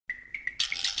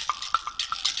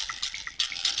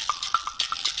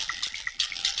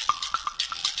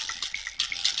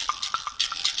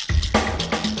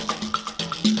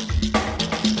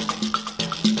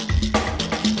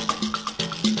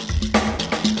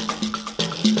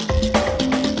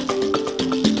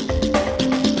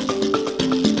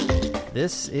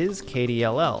This is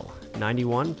KDLL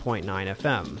 91.9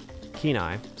 FM,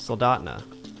 Kenai, Soldotna,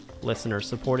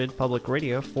 listener-supported public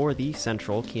radio for the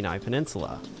Central Kenai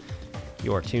Peninsula.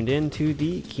 You're tuned in to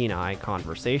the Kenai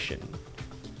Conversation.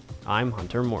 I'm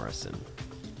Hunter Morrison.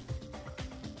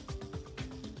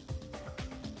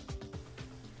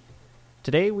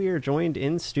 Today we are joined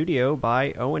in studio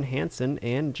by Owen Hanson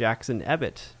and Jackson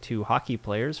Ebbott, two hockey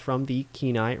players from the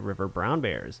Kenai River Brown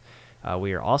Bears.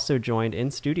 We are also joined in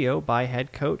studio by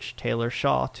head coach Taylor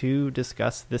Shaw to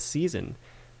discuss this season.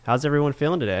 How's everyone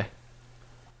feeling today?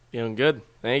 Feeling good.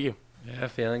 Thank you. Yeah,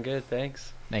 feeling good.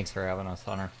 Thanks. Thanks for having us,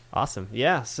 Hunter. Awesome.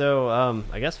 Yeah, so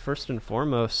I guess first and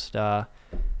foremost,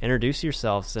 introduce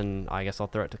yourselves, and I guess I'll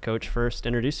throw it to Coach first.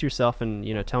 Introduce yourself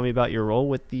and, tell me about your role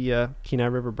with the Kenai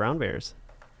River Brown Bears.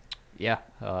 Yeah,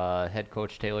 head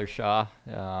coach Taylor Shaw.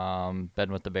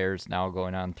 Been with the Bears now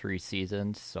going on 3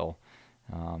 seasons, so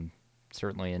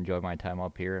certainly enjoy my time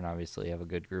up here and obviously have a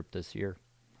good group this year.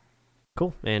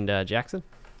 Cool. And Jackson?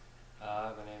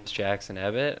 My name's Jackson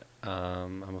Ebbott.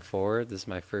 I'm a forward. This is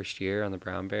my first year on the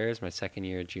Brown Bears, my second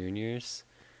year at juniors.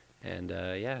 And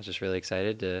just really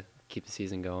excited to keep the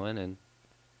season going. And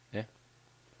yeah.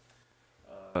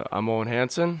 I'm Owen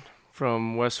Hanson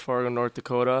from West Fargo, North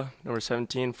Dakota, number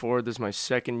 17 forward. This is my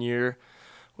second year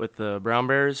with the Brown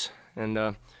Bears.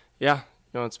 And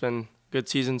it's been a good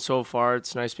season so far.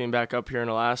 It's nice being back up here in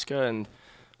Alaska, and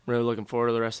I'm really looking forward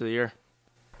to the rest of the year.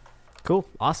 Cool.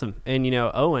 Awesome. And,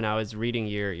 Owen, I was reading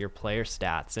your player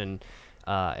stats, and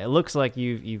it looks like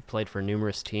you've played for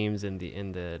numerous teams in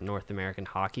the North American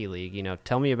Hockey League.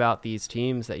 Tell me about these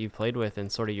teams that you've played with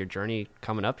and sort of your journey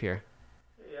coming up here.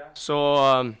 Yeah.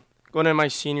 So going into my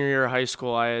senior year of high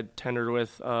school, I had tendered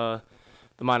with the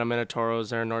Minot Minotauros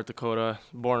there in North Dakota,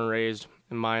 born and raised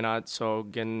in Minot, so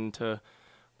getting to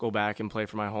go back and play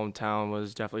for my hometown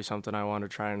was definitely something I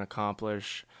wanted to try and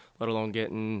accomplish, let alone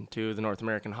getting to the North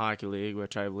American Hockey League,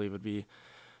 which I believe would be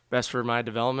best for my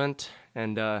development.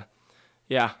 And,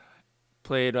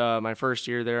 played my first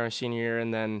year there, my senior year,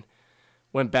 and then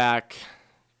went back.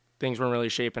 Things weren't really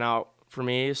shaping out for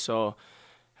me, so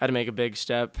had to make a big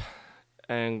step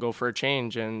and go for a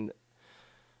change. And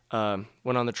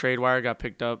went on the trade wire, got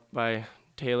picked up by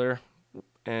Taylor,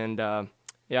 and,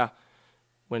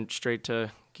 went straight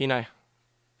to Kenai.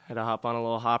 Had to hop on a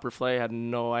little hopper flight, had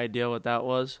no idea what that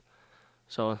was.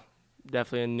 So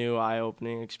definitely a new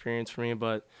eye-opening experience for me,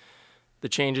 but the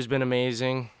change has been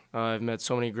amazing. I've met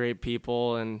so many great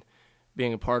people, and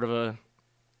being a part of a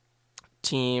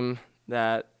team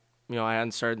that, I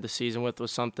hadn't started the season with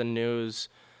was something new. Is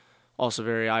also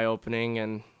very eye-opening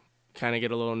and kind of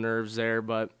get a little nerves there,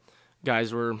 but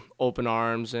guys were open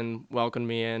arms and welcomed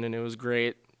me in, and it was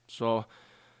great. So,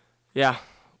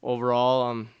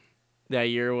 overall, that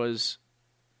year was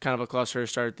kind of a cluster to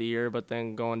start the year, but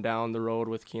then going down the road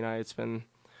with Kenai, it's been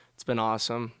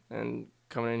awesome. And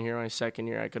coming in here my second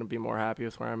year, I couldn't be more happy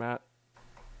with where I'm at.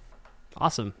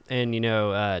 Awesome. And,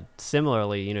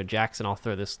 similarly, Jackson, I'll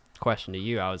throw this question to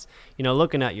you. I was,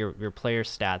 looking at your player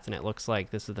stats, and it looks like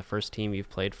this is the first team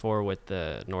you've played for with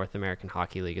the North American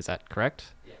Hockey League. Is that correct?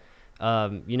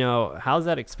 Yeah. How's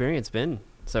that experience been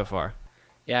so far?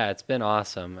 Yeah, it's been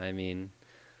awesome. I mean,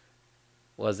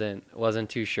 wasn't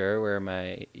too sure where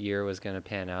my year was going to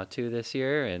pan out to this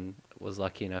year, and was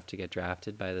lucky enough to get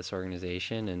drafted by this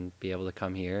organization and be able to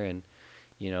come here and,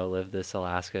 live this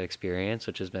Alaska experience,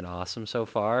 which has been awesome so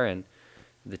far. And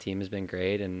the team has been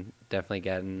great, and definitely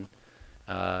getting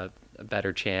a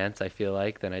better chance, I feel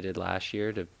like, than I did last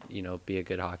year to, be a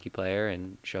good hockey player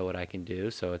and show what I can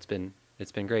do. So it's been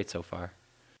great so far.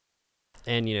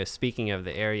 And, speaking of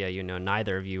the area,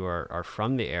 neither of you are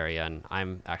from the area, and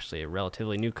I'm actually a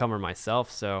relatively newcomer myself.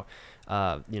 So,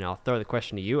 I'll throw the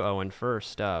question to you, Owen,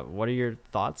 first. What are your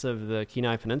thoughts of the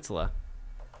Kenai Peninsula?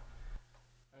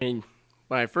 I mean,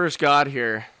 when I first got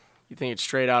here, you think it's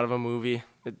straight out of a movie.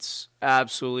 It's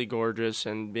absolutely gorgeous,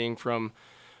 and being from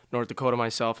North Dakota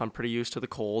myself, I'm pretty used to the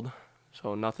cold,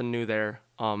 so nothing new there.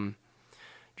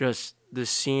 Just the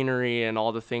scenery and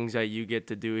all the things that you get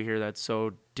to do here that's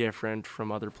so different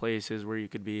from other places where you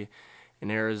could be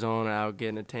in Arizona out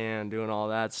getting a tan, doing all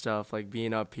that stuff, like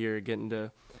being up here, getting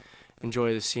to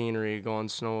enjoy the scenery, go on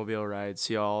snowmobile rides,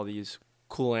 see all these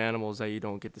cool animals that you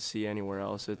don't get to see anywhere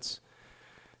else. It's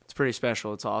pretty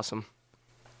special. It's awesome.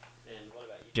 And what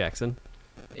about you, Jackson?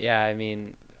 Yeah, I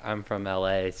mean, I'm from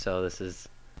LA, so this is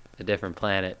a different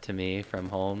planet to me from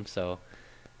home, so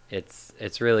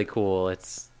it's really cool.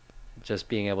 It's just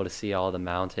being able to see all the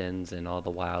mountains and all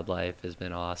the wildlife has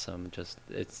been awesome.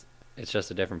 It's just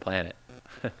a different planet.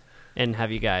 And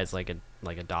have you guys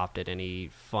adopted any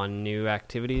fun new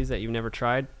activities that you've never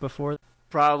tried before?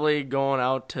 Probably going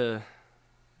out to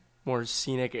more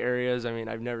scenic areas. I mean,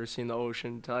 I've never seen the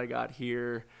ocean until I got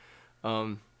here.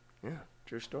 Yeah,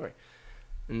 true story.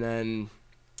 And then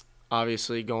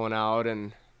obviously going out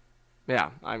and,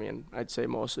 yeah, I mean, I'd say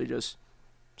mostly just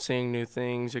seeing new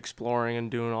things, exploring and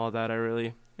doing all that. I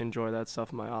really enjoy that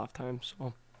stuff in my off time.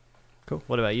 So Cool.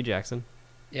 What about you, Jackson?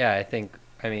 Yeah,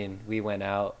 I mean, we went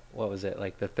out, what was it,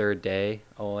 like the third day?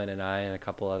 Owen and I and a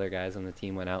couple other guys on the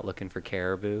team went out looking for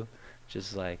caribou.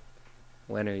 Just like,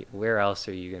 where else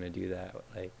are you going to do that?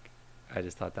 Like, I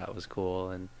just thought that was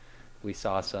cool. And we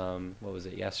saw some, what was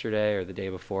it, yesterday or the day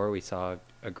before, we saw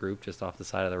a group just off the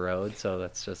side of the road. So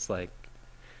that's just like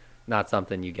not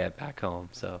something you get back home.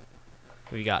 So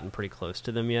Have you gotten pretty close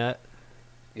to them yet?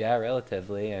 yeah,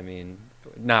 relatively. I mean,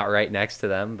 not right next to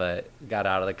them, but got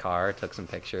out of the car, took some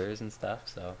pictures and stuff.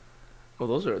 So well,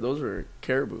 those were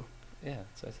caribou. yeah,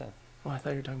 that's what I said. Oh, I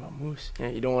thought you were talking about moose. Yeah,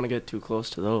 you don't want to get too close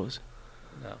to those.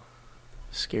 No.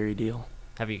 Scary deal.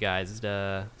 Have you guys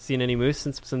seen any moose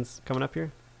since coming up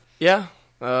here? Yeah.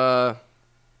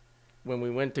 When we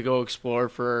went to go explore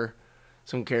for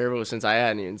some caribou, since I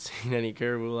hadn't even seen any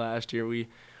caribou last year, we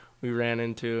ran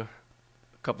into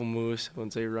a couple moose. I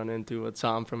wouldn't say run into, but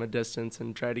saw them from a distance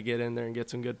and tried to get in there and get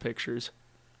some good pictures.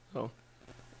 So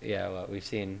Yeah, well, we've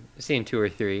seen 2 or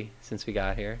 3 since we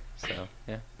got here. So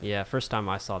yeah. Yeah, first time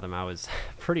I saw them, I was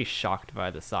pretty shocked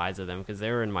by the size of them because they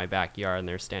were in my backyard and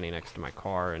they're standing next to my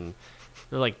car and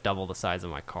they're like double the size of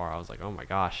my car. I was like, oh my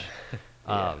gosh.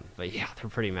 Yeah. But yeah, they're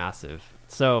pretty massive.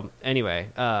 So anyway,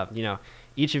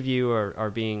 each of you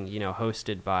are being,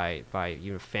 hosted by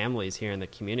families here in the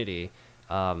community.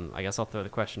 I guess I'll throw the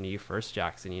question to you first,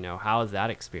 Jackson. How has that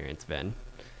experience been?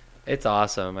 It's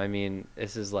awesome. I mean,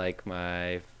 this is like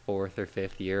my 4th or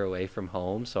 5th year away from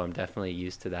home, so I'm definitely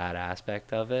used to that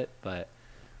aspect of it. But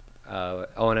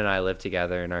Owen and I live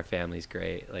together, and our family's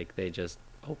great. Like, they just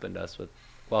welcomed us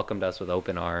with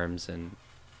open arms, and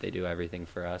they do everything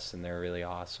for us, and they're really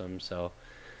awesome. So,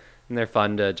 and they're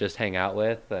fun to just hang out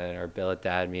with. And our billet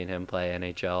dad, me and him play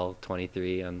NHL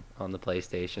 23 on the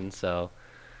PlayStation. So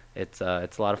it's a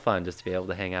lot of fun just to be able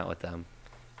to hang out with them.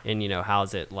 And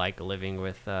how's it like living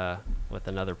with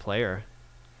another player?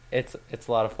 It's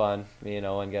a lot of fun. Me and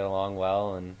Owen get along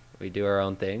well, and we do our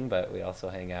own thing, but we also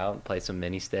hang out and play some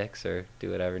mini sticks or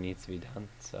do whatever needs to be done.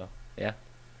 So yeah.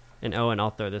 And Owen, I'll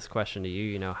throw this question to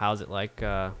you. How's it like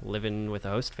living with a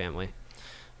host family?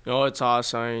 No, it's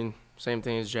awesome. I mean, same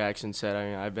thing as Jackson said. I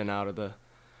mean, I've been out of the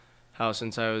house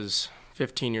since I was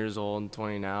 15 years old and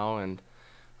 20 now, and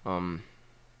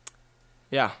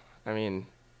yeah, I mean,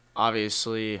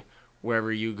 obviously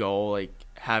wherever you go, like,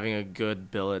 having a good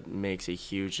billet makes a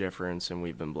huge difference, and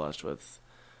we've been blessed with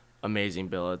amazing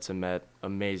billets and met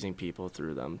amazing people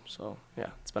through them. So yeah,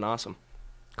 it's been awesome.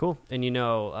 Cool. And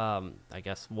I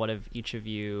guess what have each of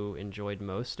you enjoyed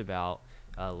most about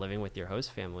living with your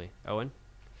host family? Owen?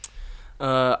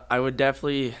 I would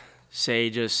definitely say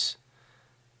just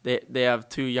they have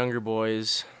 2 younger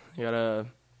boys. They got a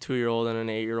 2-year-old and an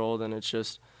 8-year-old, and it's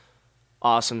just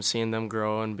awesome seeing them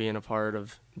grow and being a part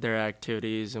of their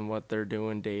activities and what they're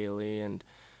doing daily, and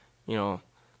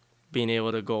being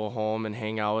able to go home and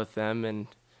hang out with them. And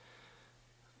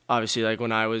obviously, like,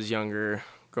 when I was younger,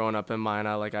 growing up in mine,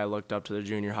 I looked up to the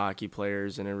junior hockey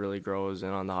players, and it really grows in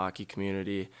on the hockey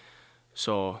community.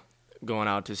 So going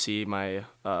out to see my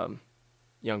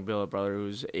young billet brother,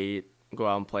 who's 8, go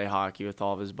out and play hockey with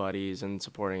all of his buddies and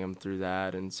supporting him through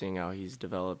that and seeing how he's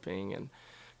developing and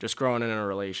just growing in a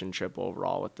relationship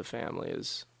overall with the family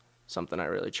is something I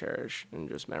really cherish, and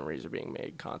just memories are being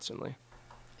made constantly.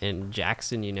 And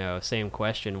Jackson, same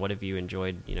question. What have you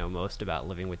enjoyed, most about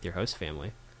living with your host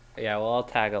family? Yeah, well, I'll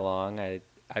tag along.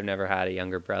 I've never had a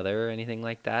younger brother or anything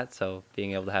like that, so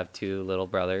being able to have 2 little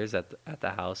brothers at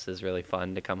the house is really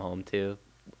fun to come home to.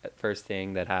 First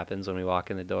thing that happens when we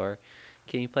walk in the door,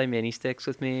 can you play mini sticks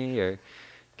with me, or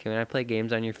can I play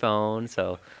games on your phone?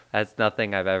 So that's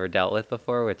nothing I've ever dealt with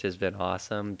before, which has been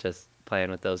awesome, just playing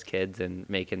with those kids and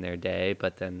making their day.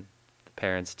 But then the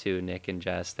parents too, Nick and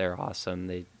Jess, they're awesome.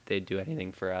 They do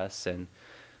anything for us, and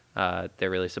they're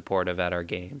really supportive at our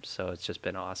games. So it's just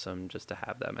been awesome just to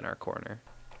have them in our corner.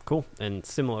 Cool. And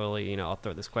similarly, I'll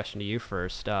throw this question to you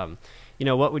first.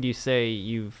 What would you say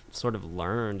you've sort of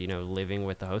learned, living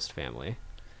with the host family?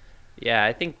 Yeah,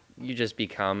 I think you just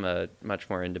become a much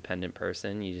more independent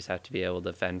person. You just have to be able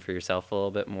to fend for yourself a little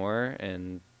bit more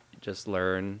and just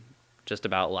learn just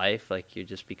about life. Like, you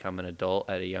just become an adult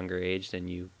at a younger age than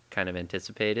you kind of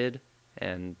anticipated.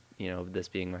 And, this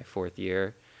being my 4th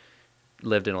year,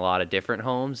 lived in a lot of different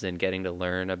homes and getting to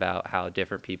learn about how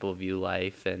different people view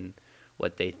life and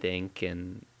what they think,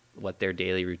 and what their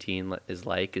daily routine is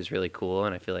like is really cool,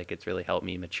 and I feel like it's really helped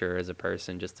me mature as a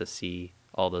person just to see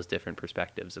all those different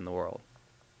perspectives in the world.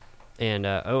 And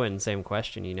Owen, same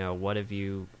question. What have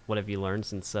you learned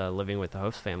since living with the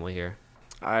host family here?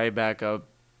 I back up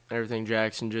everything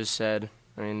Jackson just said.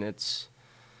 I mean, it's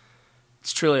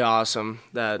truly awesome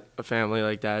that a family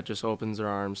like that just opens their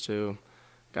arms to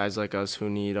guys like us who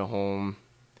need a home,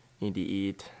 need to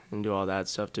eat, and do all that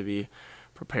stuff to be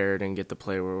prepared and get to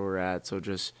play where we're at. So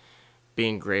just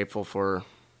being grateful for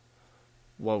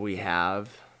what we have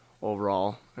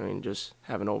overall. I mean, just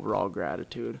having overall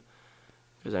gratitude.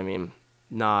 Because, I mean,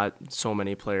 not so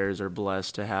many players are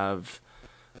blessed to have,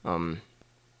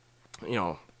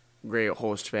 great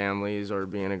host families or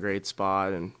be in a great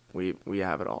spot, and we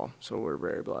have it all. So we're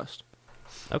very blessed.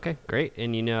 Okay, great.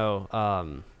 And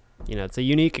it's a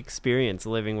unique experience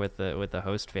living with the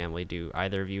host family. Do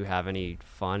either of you have any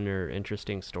fun or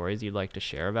interesting stories you'd like to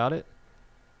share about it?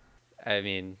 I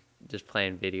mean, just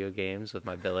playing video games with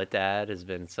my billet dad has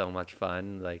been so much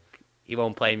fun. Like, he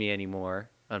won't play me anymore,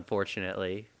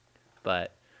 unfortunately,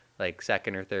 but like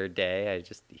second or third day,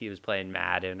 he was playing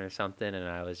Madden or something, and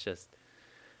I was just,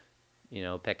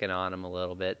 picking on him a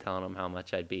little bit, telling him how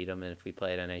much I'd beat him if we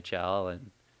played NHL,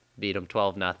 and beat him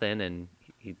 12-0, and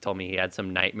he told me he had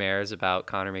some nightmares about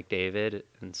Connor McDavid,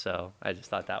 and so I just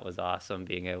thought that was awesome,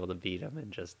 being able to beat him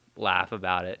and just laugh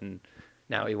about it. And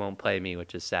now he won't play me,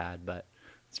 which is sad, but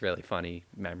it's a really funny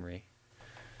memory.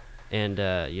 And,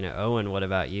 Owen, what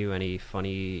about you? Any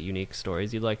funny, unique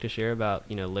stories you'd like to share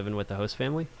about, living with the host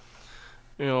family?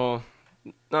 Not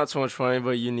so much funny,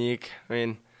 but unique. I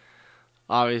mean,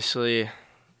 obviously,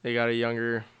 they got a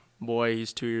younger boy.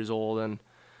 He's 2 years old, and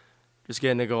just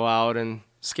getting to go out and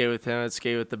skate with him and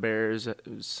skate with the Bears.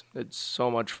 It's so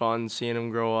much fun seeing him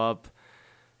grow up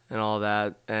and all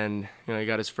that. And, he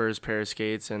got his first pair of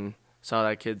skates and saw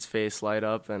that kid's face light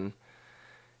up, and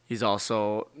he's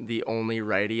also the only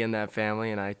righty in that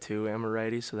family, and I, too, am a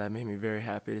righty, so that made me very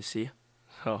happy to see.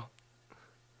 So,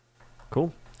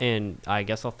 cool. And I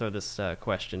guess I'll throw this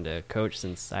question to Coach,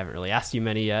 since I haven't really asked you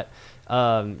many yet.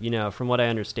 From what I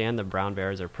understand, the Brown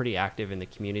Bears are pretty active in the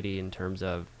community in terms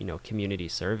of, community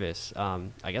service.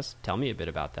 I guess tell me a bit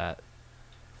about that.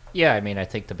 Yeah, I mean, I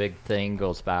think the big thing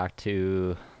goes back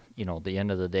to, the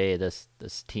end of the day, this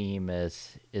team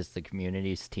is the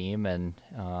community's team, and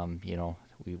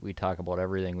we talk about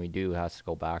everything we do has to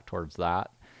go back towards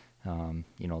that.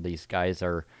 These guys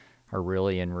are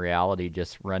really in reality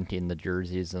just renting the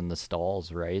jerseys and the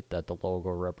stalls, right, that the logo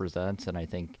represents. And I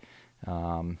think,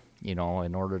 in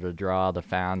order to draw the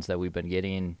fans that we've been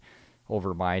getting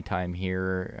over my time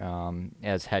here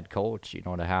as head coach,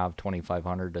 to have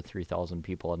 2,500 to 3,000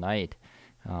 people a night,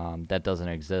 that doesn't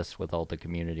exist without the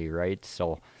community, right?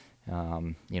 So,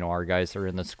 our guys are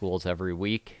in the schools every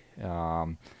week.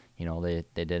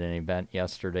 They did an event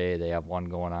yesterday. They have one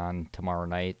going on tomorrow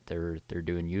night. They're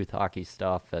doing youth hockey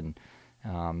stuff, and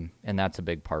that's a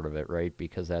big part of it, right?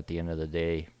 Because at the end of the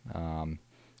day,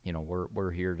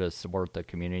 we're here to support the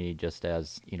community, just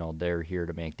as they're here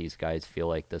to make these guys feel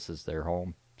like this is their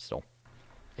home. So,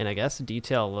 and I guess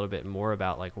detail a little bit more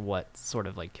about like what sort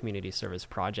of like community service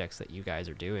projects that you guys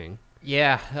are doing.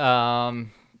 Yeah.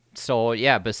 So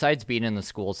yeah, besides being in the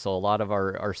school, so a lot of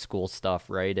our school stuff,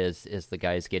 right, is the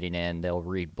guys getting in. They'll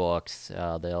read books.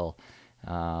 They'll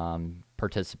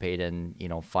participate in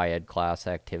Phi Ed class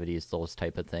activities, those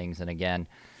type of things. And again,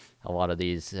 a lot of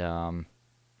these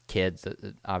kids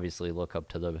obviously look up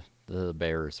to the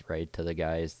Bears, right, to the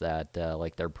guys that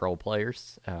like they're pro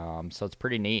players. So it's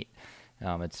pretty neat.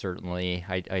 It's certainly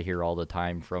I hear all the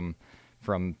time from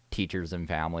teachers and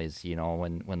families,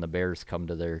 when the Bears come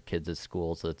to their kids'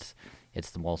 schools,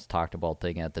 it's the most talked about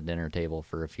thing at the dinner table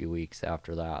for a few weeks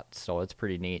after that. So it's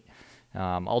pretty neat.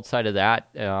 Outside of that,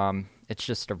 it's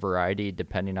just a variety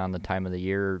depending on the time of the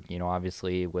year.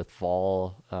 Obviously with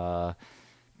fall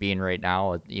being right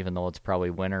now, even though it's probably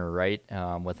winter, right,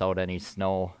 without any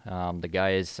snow, the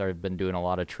guys have been doing a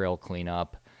lot of trail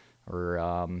cleanup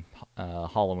or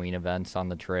Halloween events on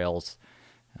the trails.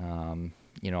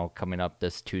 Coming up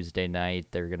this Tuesday night,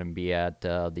 they're going to be at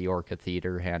the Orca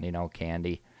Theater handing out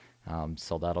candy.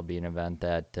 So that'll be an event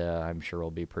that I'm sure will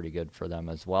be pretty good for them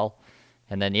as well.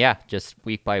 And then, yeah, just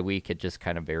week by week, it just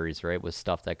kind of varies, right, with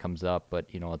stuff that comes up. But,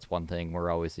 it's one thing we're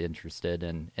always interested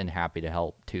and happy to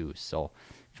help, too. So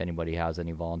if anybody has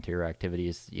any volunteer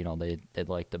activities, they'd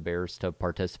like the Bears to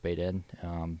participate in,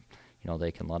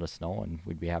 they can let us know, and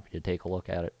we'd be happy to take a look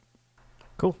at it.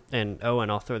 Cool. And Owen,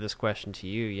 I'll throw this question to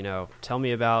you. Tell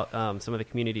me about some of the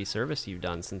community service you've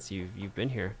done since you've been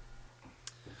here.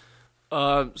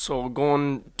 So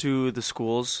going to the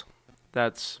schools,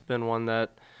 that's been one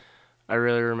that I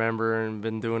really remember and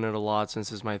been doing it a lot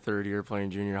since it's my third year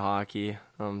playing junior hockey.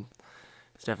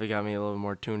 It's definitely got me a little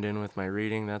more tuned in with my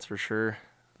reading, that's for sure.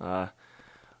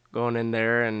 Going in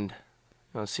there and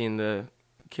seeing the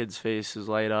kids' faces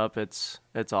light up, it's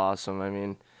awesome. I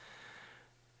mean,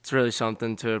 it's really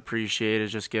something to appreciate,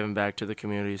 is just giving back to the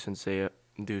community since they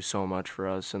do so much for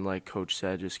us. And like Coach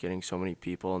said, just getting so many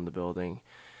people in the building,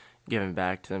 giving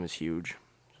back to them is huge.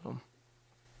 So.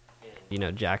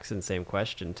 Jackson, same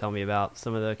question. Tell me about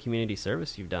some of the community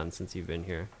service you've done since you've been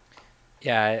here.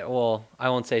 Yeah, well, I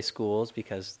won't say schools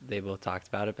because they both talked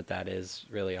about it, but that is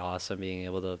really awesome, being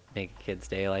able to make a kid's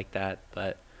day like that.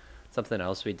 But something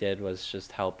else we did was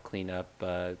just help clean up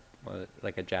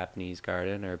like a Japanese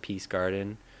garden or a peace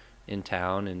garden in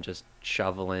town, and just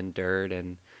shoveling dirt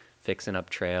and fixing up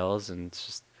trails. And it's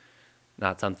just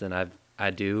not something I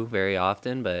do very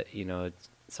often, but it's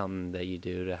something that you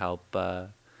do to help the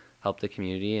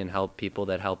community and help people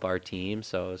that help our team.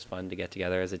 So it was fun to get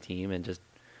together as a team and just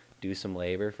do some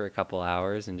labor for a couple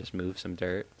hours and just move some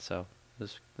dirt. So it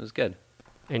was good.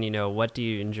 And what do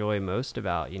you enjoy most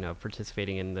about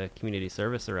participating in the community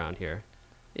service around here?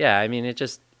 Yeah, I mean, it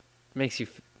just makes you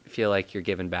feel like you're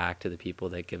giving back to the people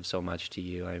that give so much to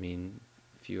you. I mean,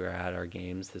 if you were at our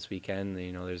games this weekend,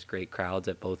 there's great crowds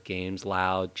at both games,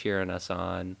 loud, cheering us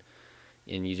on,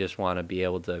 and you just want to be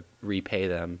able to repay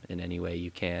them in any way you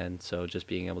can. So just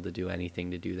being able to do anything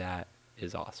to do that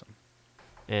is awesome.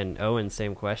 And Owen,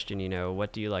 same question.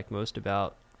 What do you like most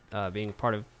about being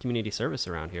part of community service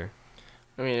around here?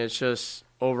 I mean, it's just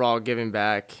overall giving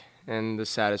back and the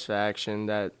satisfaction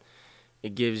that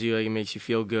it gives you. Like, it makes you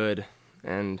feel good.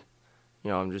 And,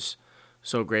 I'm just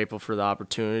so grateful for the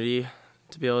opportunity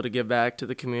to be able to give back to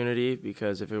the community,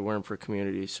 because if it weren't for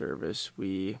community service,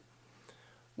 we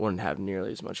wouldn't have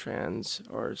nearly as much fans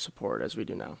or support as we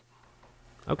do now.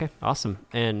 Okay, awesome.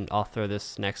 And I'll throw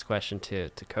this next question to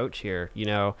Coach here.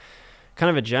 Kind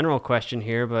of a general question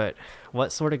here, but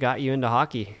what sort of got you into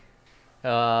hockey?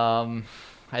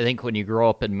 I think when you grow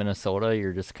up in Minnesota,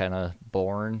 you're just kind of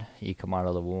born. You come out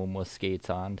of the womb with skates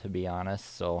on, to be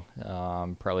honest. So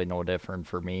probably no different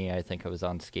for me. I think I was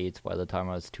on skates by the time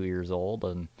I was 2 years old,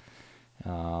 and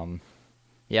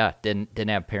didn't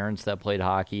have parents that played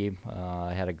hockey.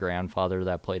 I had a grandfather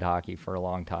that played hockey for a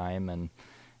long time,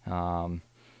 and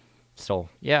so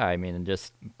yeah, I mean,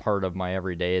 just part of my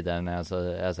everyday then as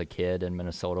a kid in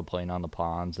Minnesota, playing on the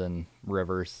ponds and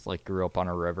rivers. Like, grew up on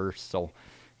a river, so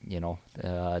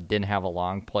didn't have a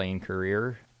long playing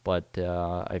career, but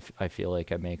I feel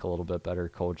like I make a little bit better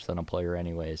coach than a player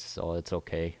anyways, so it's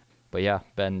okay. But yeah,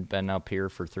 been up here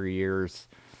for 3 years.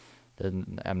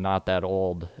 I'm not that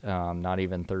old, not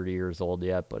even 30 years old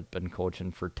yet, but been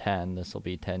coaching for 10. This will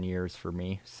be 10 years for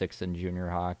me, 6 in junior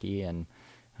hockey, and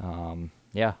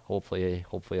hopefully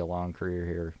a long career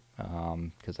here,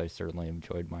 because I certainly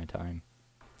enjoyed my time.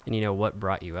 And what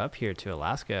brought you up here to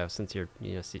Alaska, since you're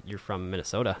from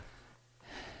Minnesota?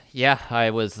 Yeah, I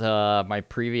was my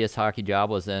previous hockey job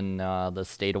was in the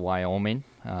state of Wyoming,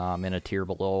 in a tier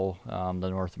below the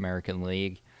North American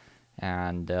League,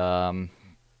 and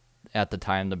at the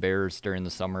time the Bears during the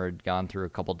summer had gone through a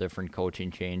couple different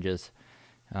coaching changes,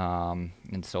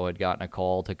 and so I'd gotten a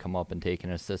call to come up and take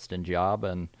an assistant job,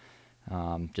 and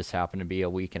just happened to be a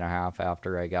week and a half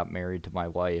after I got married to my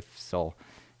wife, so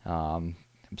I'm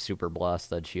super blessed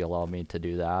that she allowed me to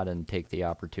do that and take the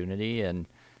opportunity. And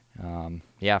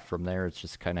from there it's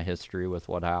just kind of history with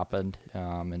what happened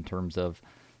in terms of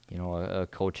a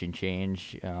coaching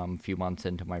change a few months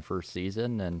into my first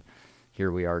season, and here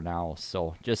we are now.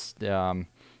 So just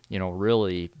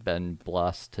really been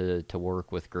blessed to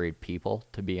work with great people,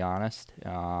 to be honest.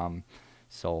 And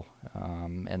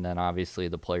then obviously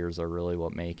the players are really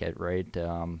what make it, right?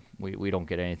 We don't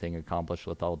get anything accomplished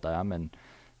without them, and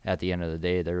at the end of the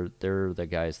day, they're the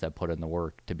guys that put in the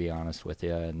work, to be honest with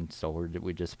you. And so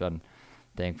we just been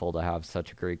thankful to have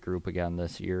such a great group again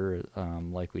this year,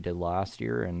 like we did last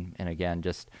year, and again,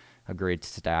 just a great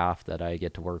staff that I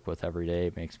get to work with every day.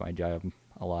 It makes my job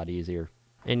a lot easier.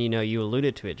 And you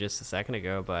alluded to it just a second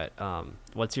ago, but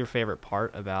what's your favorite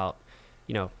part about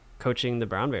coaching the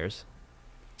Brown Bears?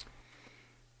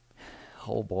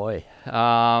 Oh boy,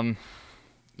 I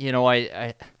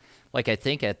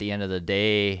think at the end of the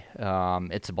day,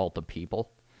 it's about the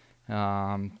people.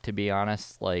 To be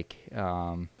honest,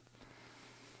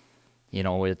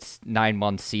 it's 9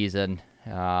 month season.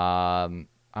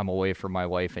 I'm away from my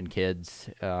wife and kids,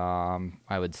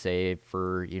 I would say,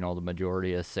 for, the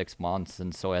majority of 6 months.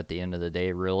 And so at the end of the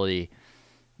day, really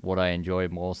what I enjoy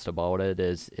most about it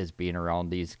is being around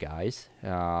these guys,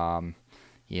 and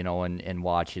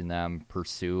watching them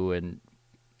pursue and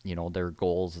their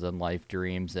goals and life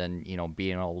dreams, and,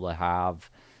 being able to have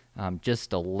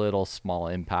just a little small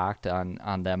impact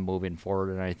on them moving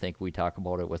forward. And I think we talk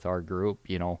about it with our group,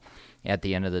 at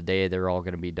the end of the day, they're all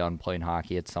going to be done playing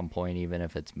hockey at some point, even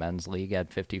if it's men's league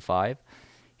at 55.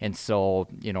 And so,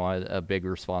 a big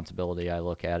responsibility I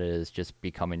look at it is just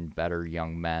becoming better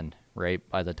young men, right?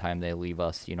 By the time they leave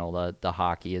us, the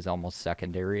hockey is almost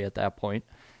secondary at that point.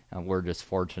 We're just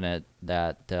fortunate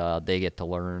that they get to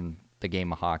learn the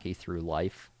game of hockey through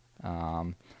life.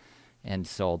 And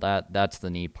so that's the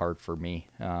neat part for me,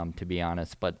 to be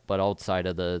honest. But outside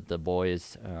of the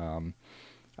boys,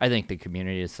 I think the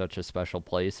community is such a special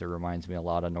place. It reminds me a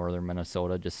lot of northern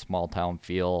Minnesota, just small town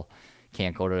feel.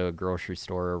 Can't go to a grocery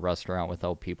store or a restaurant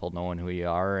without people knowing who you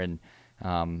are. And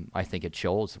I think it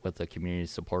shows with the community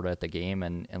support at the game.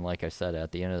 And like I said,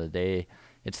 at the end of the day,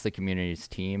 it's the community's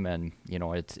team, and,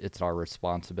 it's our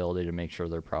responsibility to make sure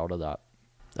they're proud of that.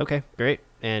 Okay, great.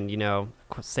 And,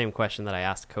 same question that I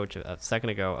asked Coach a second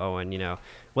ago, Owen,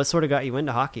 what sort of got you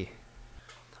into hockey?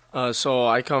 So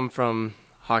I come from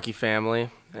hockey family,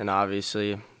 and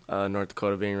obviously North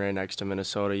Dakota being right next to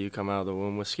Minnesota, you come out of the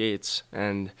womb with skates.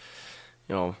 And,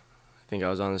 I think I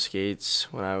was on the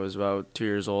skates when I was about 2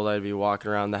 years old. I'd be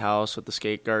walking around the house with the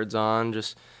skate guards on,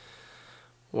 just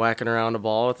whacking around a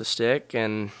ball with a stick,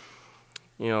 and,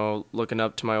 looking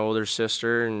up to my older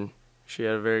sister, and she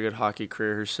had a very good hockey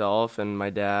career herself. And my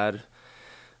dad,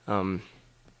 coming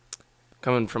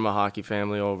from a hockey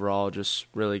family overall, just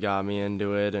really got me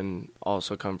into it, and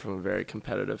also come from a very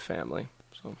competitive family.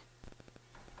 So.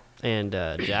 And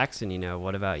Jackson,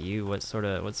 what about you? What sort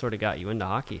of got you into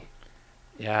hockey?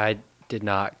 Yeah, I did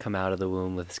not come out of the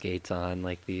womb with skates on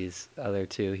like these other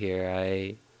two here.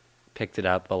 I picked it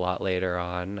up a lot later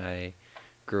on. I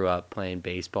grew up playing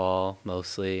baseball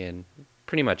mostly, and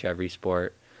pretty much every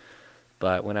sport.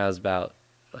 But when I was about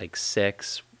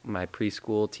 6, my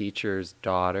preschool teacher's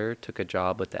daughter took a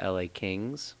job with the LA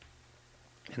Kings.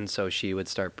 And so she would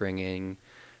start bringing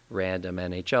random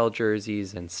NHL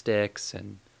jerseys and sticks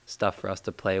and stuff for us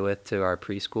to play with to our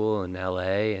preschool in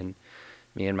LA. And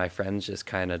me and my friends just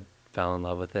kind of fell in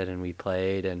love with it, and we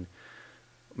played. And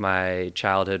my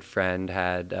childhood friend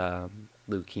had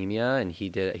leukemia, and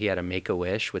he had a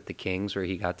Make-A-Wish with the Kings where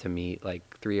he got to meet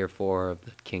 3 or 4 of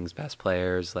the Kings' best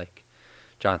players, like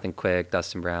Jonathan Quick,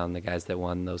 Dustin Brown, the guys that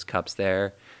won those cups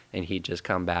there. And he'd just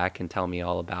come back and tell me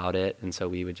all about it. And so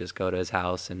we would just go to his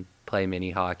house and play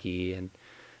mini hockey, and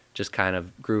just kind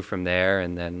of grew from there.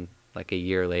 And then a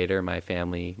year later, my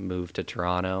family moved to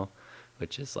Toronto,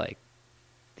 which is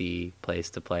the place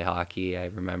to play hockey. I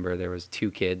remember there was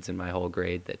 2 kids in my whole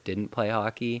grade that didn't play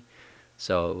hockey.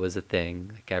 So it was a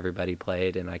thing. Everybody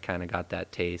played, and I kind of got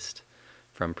that taste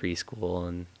from preschool,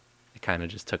 and it kind of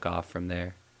just took off from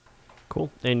there. Cool.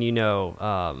 And,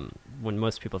 when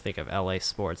most people think of LA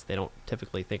sports, they don't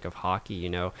typically think of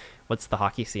hockey. What's the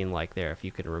hockey scene like there, if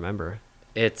you can remember?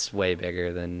 It's way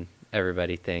bigger than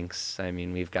everybody thinks. I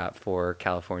mean, we've got 4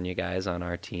 California guys on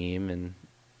our team, and,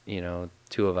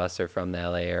 2 of us are from the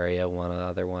LA area. One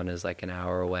other one is an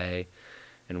hour away,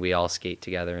 and we all skate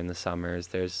together in the summers.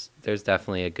 There's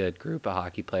definitely a good group of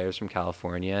hockey players from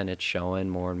California, and it's showing.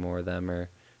 More and more of them are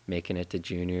making it to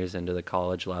juniors and to the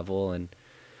college level, and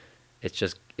it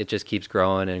just keeps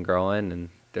growing and growing, and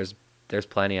there's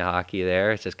plenty of hockey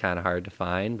there. It's just kind of hard to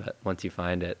find, but once you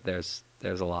find it, there's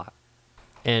a lot.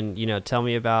 And tell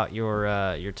me about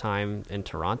your time in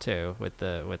Toronto with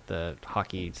the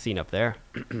hockey scene up there.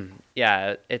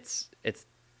 Yeah, it's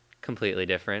completely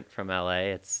different from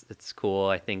LA. It's cool.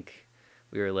 I think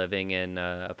we were living in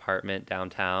an apartment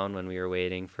downtown when we were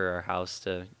waiting for our house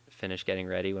to finish getting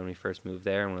ready when we first moved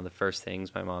there, and one of the first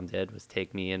things my mom did was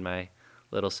take me and my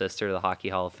little sister to the Hockey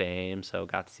Hall of Fame. So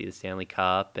got to see the Stanley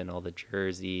Cup and all the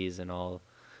jerseys and all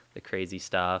the crazy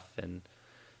stuff. And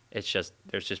there's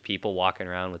just people walking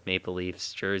around with Maple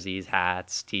Leafs jerseys,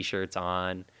 hats, T-shirts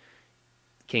on.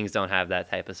 Kings don't have that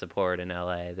type of support in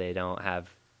LA. They don't have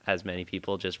as many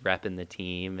people just repping the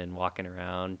team and walking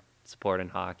around supporting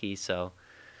hockey. So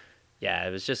yeah,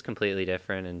 it was just completely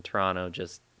different. In Toronto,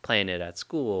 just playing it at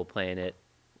school, playing it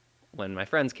when my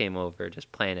friends came over,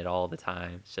 just playing it all the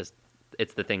time.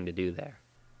 It's the thing to do there.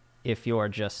 If you're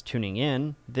just tuning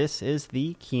in, this is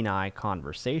the Kenai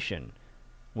Conversation.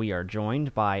 We are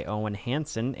joined by Owen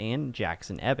Hanson and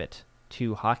Jackson Ebbott,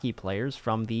 2 hockey players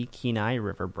from the Kenai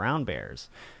River Brown Bears.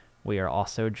 We are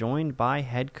also joined by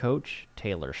head coach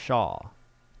Taylor Shaw.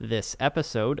 This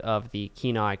episode of the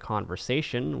Kenai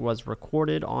Conversation was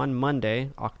recorded on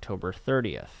Monday, October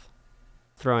 30th.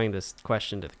 throwing this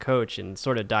question to the coach and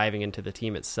sort of diving into the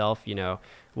team itself,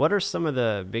 what are some of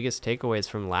the biggest takeaways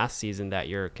from last season that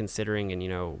you're considering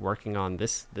and, working on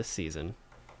this season?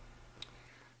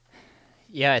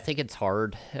 Yeah, I think it's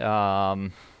hard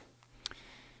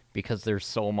because there's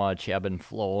so much ebb and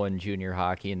flow in junior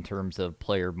hockey in terms of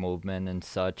player movement and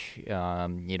such.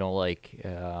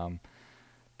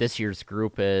 This year's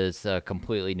group is a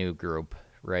completely new group,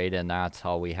 right? And that's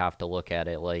how we have to look at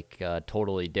it, like a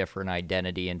totally different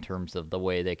identity in terms of the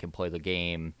way they can play the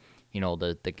game.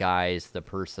 The guys, the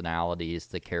personalities,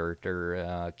 the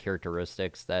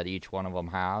characteristics that each one of them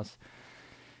has.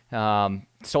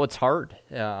 So it's hard.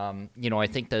 I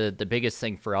think the biggest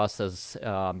thing for us is,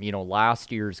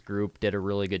 last year's group did a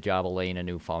really good job of laying a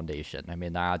new foundation. I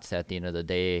mean, that's at the end of the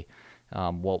day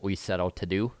what we set out to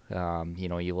do.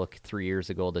 You look 3 years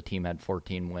ago, the team had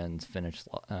 14 wins, finished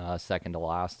second to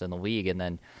last in the league. And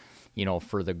then,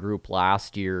 for the group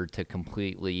last year to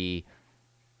completely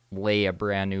lay a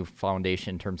brand new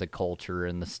foundation in terms of culture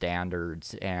and the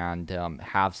standards and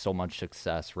have so much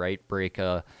success, right? Break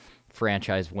a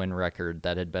franchise win record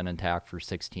that had been intact for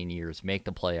 16 years, make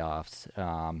the playoffs,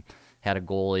 had a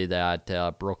goalie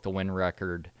that broke the win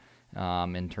record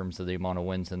in terms of the amount of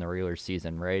wins in the regular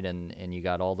season, right? And you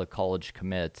got all the college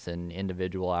commits and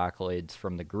individual accolades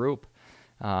from the group.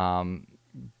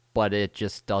 But it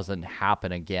just doesn't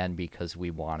happen again because we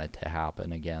want it to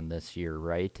happen again this year,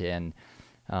 right? And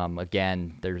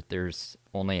again, there's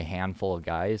only a handful of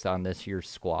guys on this year's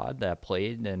squad that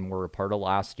played and were a part of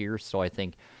last year. So I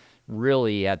think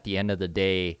really at the end of the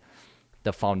day,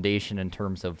 the foundation in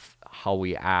terms of how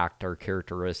we act, our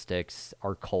characteristics,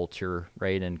 our culture,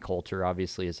 right? And culture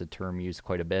obviously is a term used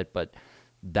quite a bit, but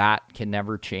that can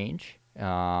never change.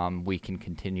 We can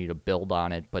continue to build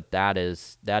on it, but that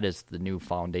is the new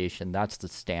foundation. That's the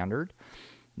standard.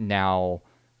 Now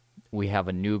we have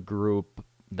a new group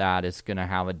that is going to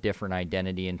have a different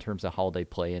identity in terms of how they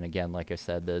play. And again, like I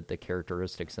said, the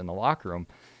characteristics in the locker room.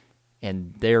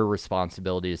 And their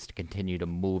responsibility is to continue to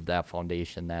move that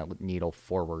foundation, that needle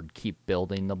forward, keep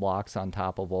building the blocks on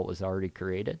top of what was already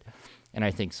created. And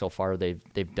I think so far they've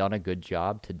done a good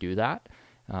job to do that.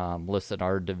 Listen,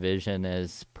 our division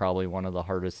is probably one of the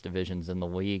hardest divisions in the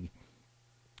league.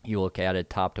 You look at it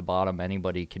top to bottom,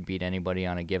 anybody can beat anybody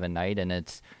on a given night, and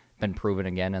it's been proven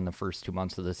again in the first 2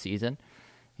 months of the season.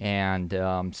 And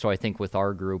so I think with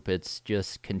our group, it's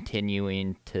just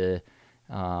continuing to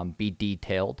be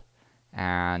detailed.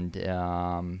 And,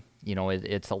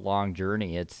 it's a long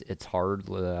journey. It's hard.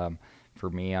 For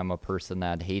me, I'm a person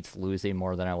that hates losing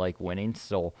more than I like winning.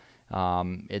 So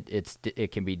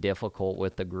it can be difficult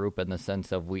with the group in the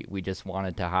sense of we just want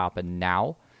it to happen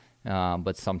now,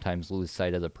 but sometimes lose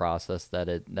sight of the process that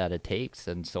it takes.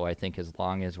 And so I think as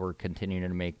long as we're continuing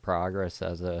to make progress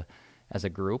as a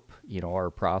group, our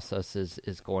process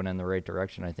is going in the right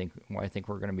direction. I think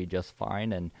we're going to be just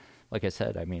fine. And like I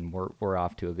said, I mean, we're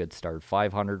off to a good start.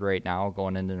 500 right now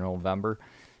going into November.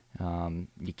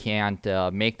 You can't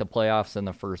make the playoffs in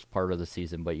the first part of the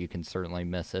season, but you can certainly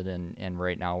miss it. And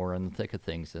right now we're in the thick of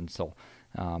things. And so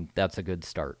that's a good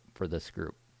start for this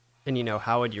group. And,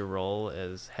 how would your role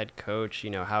as head coach,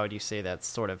 how would you say that's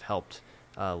sort of helped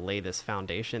lay this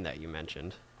foundation that you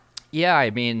mentioned? Yeah, I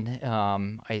mean,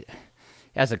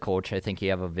 as a coach, I think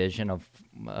you have a vision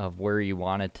of where you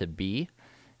want it to be.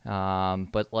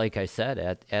 But like I said,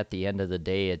 at the end of the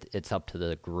day, it's up to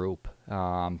the group.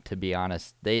 To be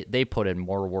honest, they put in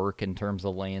more work in terms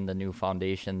of laying the new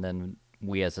foundation than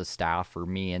we as a staff or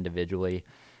me individually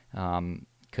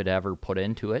could ever put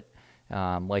into it.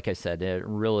 Like I said, it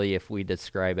really, if we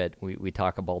describe it, we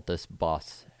talk about this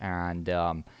bus,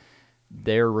 and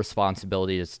their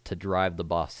responsibility is to drive the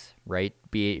bus, right?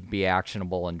 Be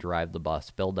actionable and drive the bus,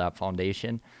 build that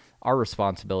foundation. Our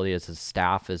responsibility as a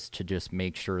staff is to just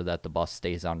make sure that the bus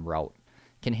stays on route.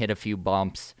 Can hit a few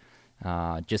bumps,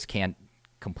 just can't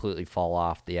completely fall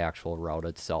off the actual route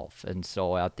itself. And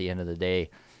so at the end of the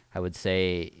day, I would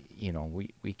say,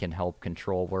 we can help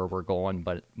control where we're going,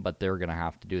 but they're going to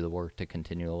have to do the work to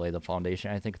continue to lay the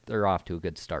foundation. I think they're off to a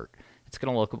good start. It's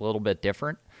going to look a little bit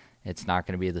different. It's not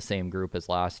going to be the same group as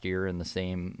last year and the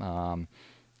same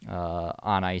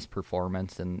on-ice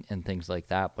performance and things like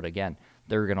that. But again,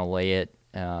 they're going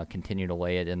to continue to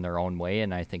lay it in their own way,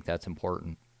 and I think that's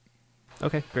important.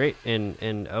 Okay, great.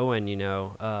 And Owen,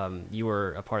 you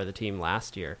were a part of the team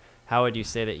last year. How would you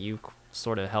say that you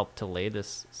sort of helped to lay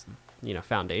this,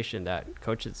 foundation that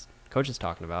coach is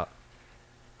talking about?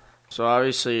 So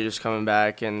obviously, just coming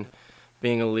back and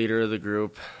being a leader of the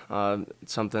group,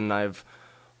 something I've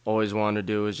always wanted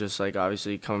to do is just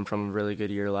obviously coming from a really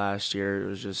good year last year. It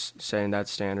was just setting that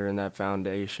standard and that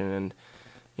foundation and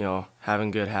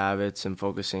having good habits and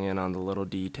focusing in on the little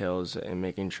details and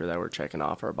making sure that we're checking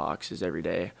off our boxes every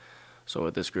day. So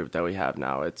with this group that we have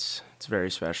now, it's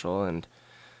very special, and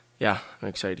yeah, I'm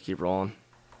excited to keep rolling.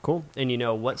 Cool. And,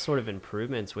 what sort of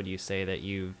improvements would you say that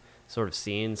you've sort of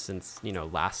seen since,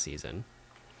 last season?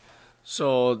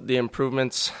 So the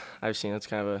improvements I've seen, it's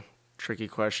kind of a tricky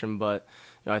question, but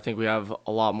I think we have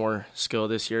a lot more skill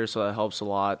this year, so that helps a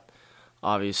lot,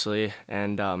 obviously.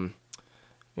 And,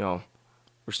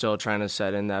 we're still trying to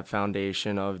set in that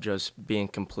foundation of just being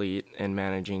complete and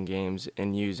managing games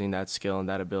and using that skill and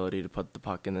that ability to put the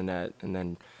puck in the net and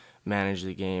then manage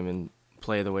the game and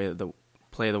play the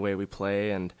way we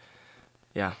play, and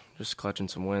yeah, just clutching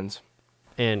some wins.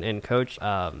 And Coach,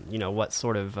 what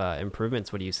sort of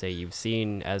improvements would you say you've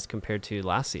seen as compared to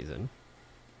last season?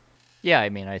 Yeah, I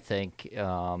mean, I think,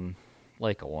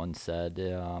 like Owen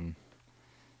said,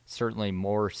 certainly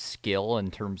more skill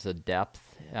in terms of depth.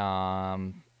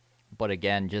 But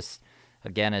again,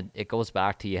 it goes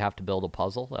back to you have to build a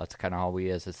puzzle. That's kind of how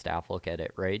we as a staff look at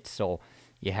it, right? So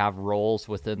you have roles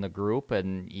within the group,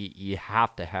 and you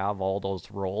have to have all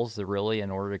those roles really in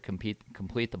order to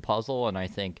complete the puzzle. And I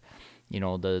think,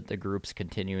 the group's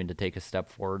continuing to take a step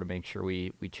forward to make sure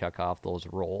we check off those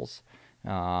roles.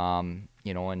 And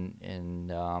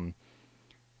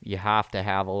you have to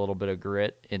have a little bit of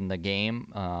grit in the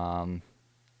game.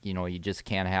 You just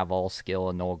can't have all skill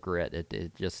and no grit.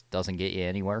 It just doesn't get you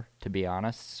anywhere, to be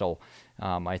honest. So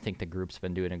I think the group's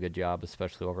been doing a good job,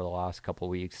 especially over the last couple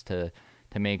of weeks, to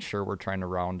make sure we're trying to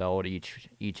round out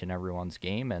each and everyone's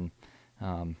game. And,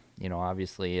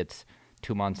 obviously it's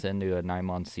 2 months into a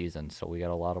 9-month season, so we got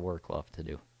a lot of work left to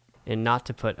do. And not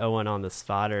to put Owen on the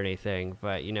spot or anything,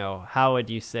 but, how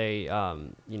would you say,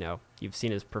 you've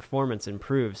seen his performance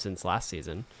improve since last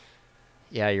season?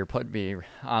 Yeah, you're putting me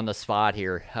on the spot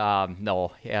here.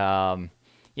 No.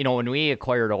 When we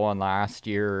acquired Owen last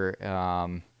year,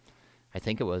 I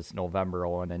think it was November,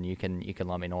 Owen, and you can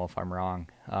let me know if I'm wrong.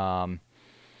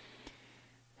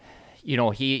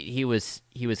 He was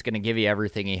going to give you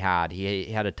everything he had. He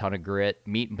had a ton of grit,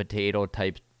 meat and potato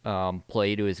type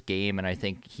play to his game, and I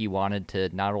think he wanted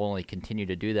to not only continue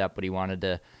to do that, but he wanted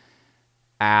to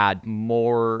add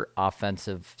more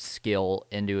offensive skill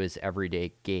into his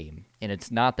everyday game. And it's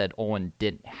not that Owen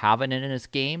didn't have it in his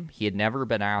game. He had never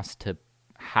been asked to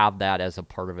have that as a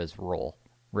part of his role,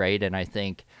 right? And I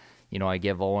think, I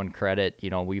give Owen credit.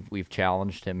 We've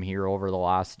challenged him here over the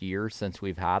last year since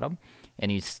we've had him,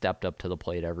 and he's stepped up to the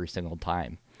plate every single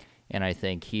time. And I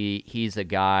think he's a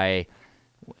guy,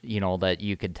 that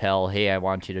you could tell, hey, I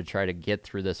want you to try to get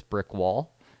through this brick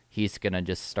wall. He's going to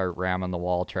just start ramming the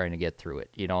wall trying to get through it.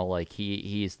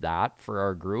 He's that for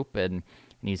our group, and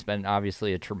he's been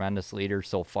obviously a tremendous leader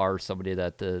so far, somebody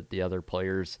that the other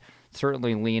players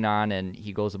certainly lean on, and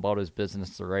he goes about his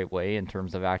business the right way in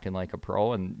terms of acting like a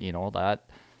pro, and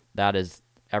that is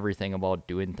everything about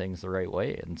doing things the right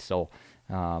way. And so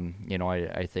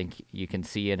I think you can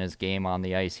see in his game on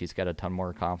the ice, he's got a ton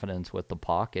more confidence with the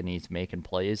puck, and he's making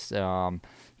plays,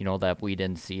 that we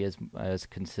didn't see as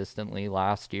consistently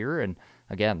last year. And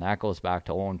again, that goes back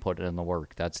to Owen putting in the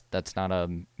work. That's not a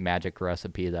magic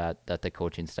recipe that the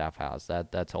coaching staff has.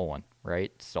 That's Owen,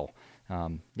 right? So,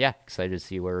 excited to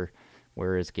see where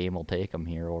his game will take him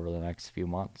here over the next few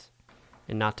months.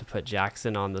 And not to put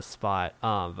Jackson on the spot,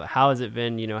 but how has it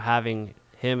been, having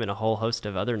him and a whole host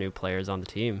of other new players on the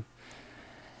team?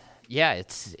 Yeah,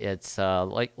 it's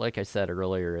like I said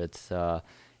earlier, it's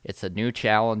a new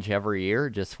challenge every year,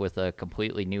 just with a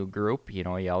completely new group. You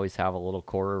always have a little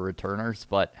core of returners,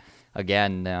 but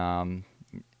again,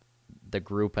 the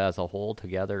group as a whole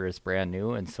together is brand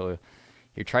new, and so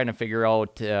you're trying to figure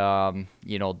out,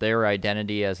 their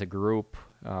identity as a group,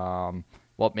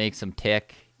 what makes them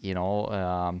tick,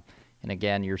 and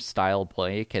again, your style of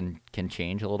play can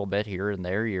change a little bit here and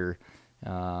there.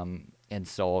 And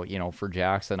so, for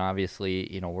Jackson,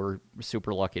 obviously, we're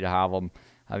super lucky to have him.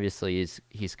 Obviously,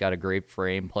 he's got a great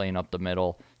frame playing up the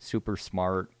middle, super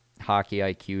smart, hockey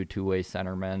IQ, two-way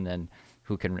centerman, and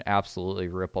who can absolutely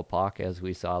rip a puck, as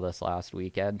we saw this last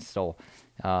weekend. So,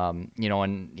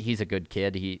 and he's a good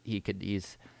kid.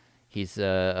 He's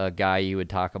a guy you would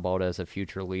talk about as a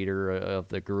future leader of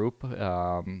the group.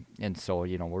 And so,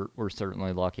 we're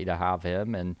certainly lucky to have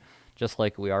him, and just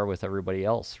like we are with everybody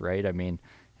else, right? I mean,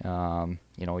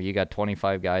 you got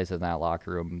 25 guys in that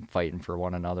locker room fighting for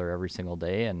one another every single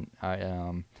day. And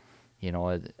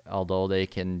although they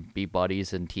can be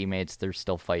buddies and teammates, they're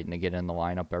still fighting to get in the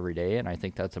lineup every day. And I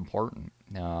think that's important,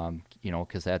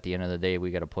 because at the end of the day,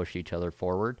 we got to push each other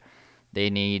forward. They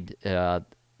need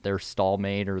their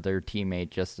stallmate or their teammate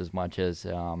just as much as,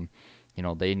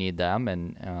 they need them.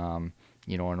 And,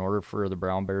 in order for the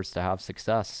Brown Bears to have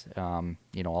success,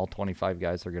 all 25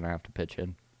 guys are going to have to pitch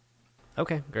in.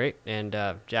 Okay, great. And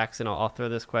Jackson, I'll throw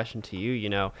this question to you.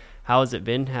 How has it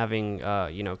been having,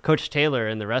 Coach Taylor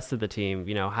and the rest of the team?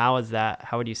 How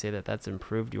would you say that that's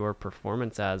improved your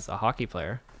performance as a hockey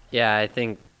player? Yeah, I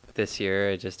think this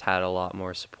year I just had a lot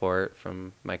more support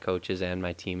from my coaches and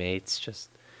my teammates. Just,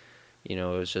 it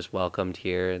was just welcomed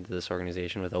here into this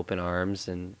organization with open arms,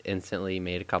 and instantly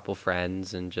made a couple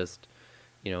friends, and just,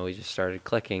 we just started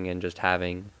clicking, and just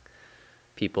having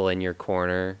people in your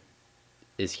corner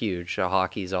is huge. So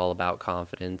hockey's all about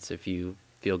confidence. If you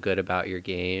feel good about your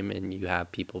game and you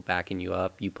have people backing you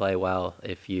up, you play well.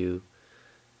 If you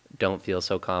don't feel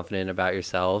so confident about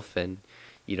yourself and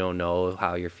you don't know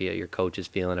how your coach is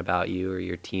feeling about you, or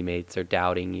your teammates are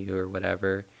doubting you or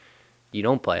whatever, you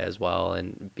don't play as well.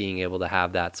 And being able to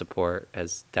have that support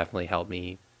has definitely helped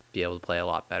me be able to play a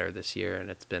lot better this year, and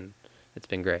it's been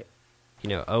great.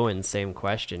 Owen, same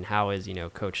question. How is,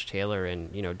 Coach Taylor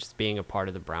and, just being a part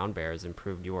of the Brown Bears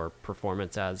improved your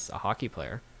performance as a hockey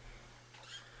player?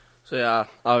 So, yeah,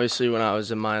 obviously when I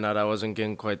was in Minot, I wasn't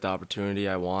getting quite the opportunity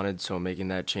I wanted, so making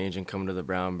that change and coming to the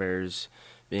Brown Bears,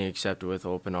 being accepted with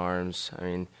open arms,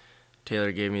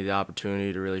 Taylor gave me the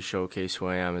opportunity to really showcase who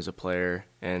I am as a player,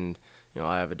 and,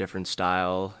 I have a different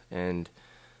style, and,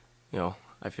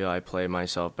 I feel I play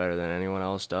myself better than anyone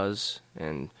else does,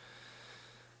 and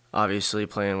obviously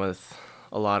playing with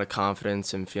a lot of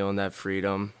confidence and feeling that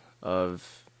freedom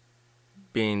of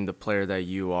being the player that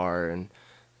you are and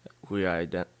who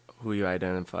you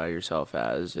identify yourself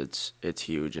as, it's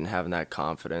huge. And having that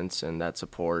confidence and that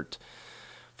support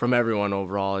from everyone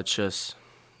overall, it's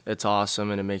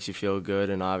awesome, and it makes you feel good.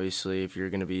 And obviously if you're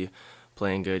going to be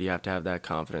playing good, you have to have that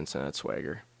confidence and that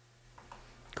swagger.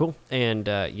 Cool. And,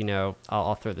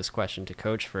 I'll throw this question to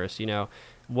Coach first.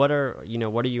 What are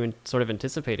you sort of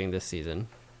anticipating this season?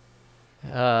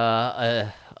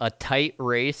 A tight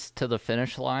race to the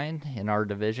finish line in our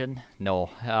division? No.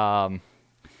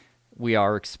 We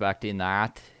are expecting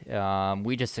that.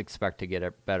 We just expect to get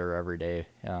it better every day.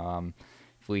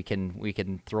 If we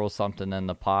can throw something in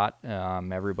the pot,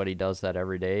 everybody does that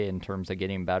every day in terms of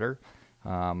getting better.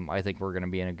 I think we're going to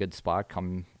be in a good spot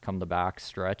come the back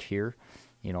stretch here.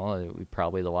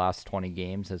 Probably the last 20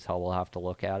 games is how we'll have to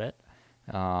look at it.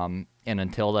 And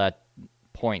until that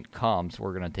point comes,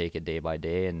 we're going to take it day by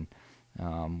day. And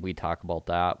we talk about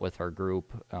that with our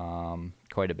group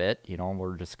quite a bit.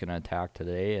 We're just going to attack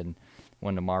today. And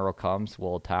when tomorrow comes,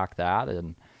 we'll attack that.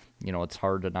 And, it's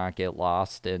hard to not get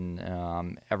lost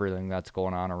in everything that's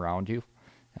going on around you.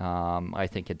 I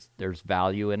think there's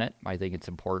value in it. I think it's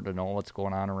important to know what's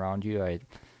going on around you. I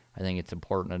think it's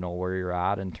important to know where you're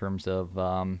at in terms of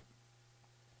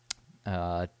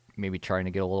maybe trying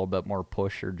to get a little bit more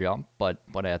push or jump, but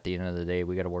at the end of the day,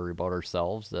 we got to worry about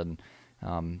ourselves. And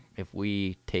if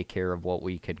we take care of what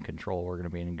we can control, we're going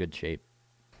to be in good shape.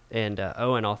 And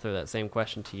Owen, I'll throw that same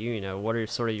question to you. What are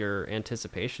sort of your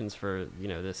anticipations for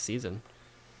this season?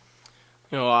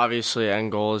 Obviously,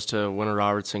 end goal is to win a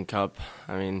Robertson Cup.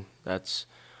 That's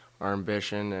our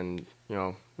ambition, and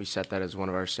we set that as one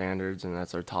of our standards, and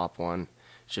that's our top one.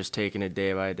 It's just taking it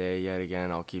day by day. Yet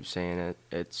again, I'll keep saying it.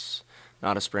 It's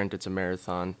not a sprint, it's a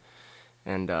marathon.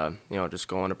 And, just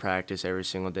going to practice every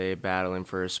single day, battling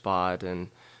for a spot. And,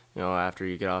 after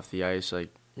you get off the ice,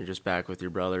 you're just back with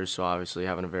your brothers. So obviously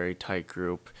having a very tight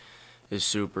group is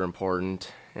super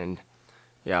important. And,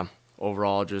 yeah,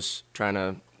 overall just trying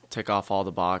to tick off all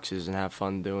the boxes and have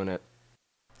fun doing it.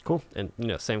 Cool. And,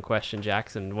 same question,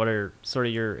 Jackson. What are sort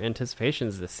of your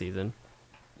anticipations this season?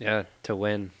 Yeah, to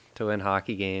win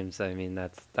hockey games.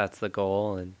 That's the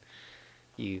goal. And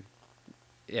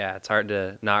it's hard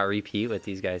to not repeat what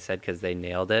these guys said because they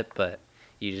nailed it, but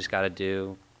you just got to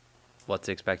do what's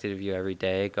expected of you every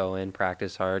day. Go in,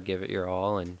 practice hard, give it your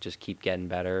all, and just keep getting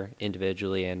better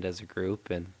individually and as a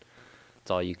group. And it's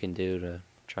all you can do to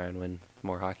try and win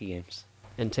more hockey games.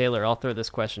 And Taylor, I'll throw this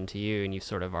question to you, and you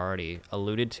sort of already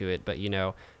alluded to it, but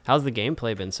how's the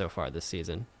gameplay been so far this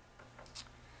season?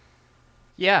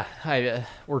 Yeah,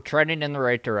 we're trending in the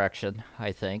right direction,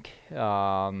 I think.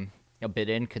 A bit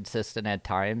inconsistent at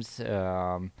times,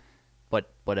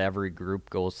 but every group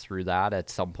goes through that at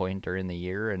some point during the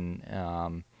year.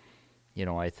 And,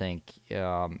 I think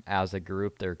as a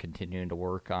group, they're continuing to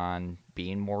work on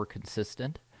being more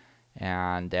consistent.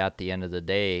 And at the end of the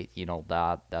day,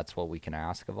 that's what we can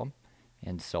ask of them.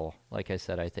 And so, like I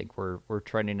said, I think we're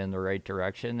trending in the right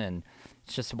direction, and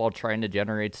it's just about trying to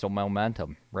generate some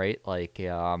momentum, right?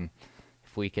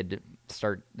 If we could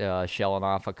start shelling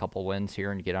off a couple wins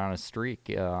here and get on a streak,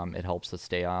 it helps us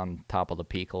stay on top of the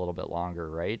peak a little bit longer,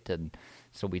 right? And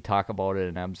so we talk about it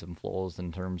in ebbs and flows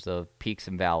in terms of peaks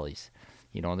and valleys.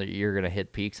 You know, that you're going to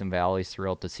hit peaks and valleys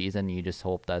throughout the season. You just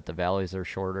hope that the valleys are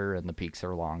shorter and the peaks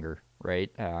are longer,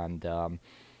 right? And,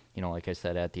 you know, like I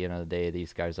said, at the end of the day,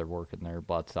 these guys are working their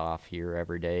butts off here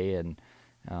every day. And,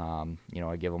 you know,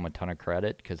 I give them a ton of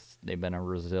credit because they've been a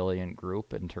resilient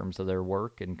group in terms of their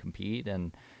work and compete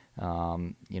and,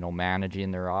 you know,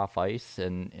 managing their off ice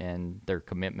and their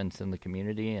commitments in the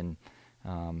community. And,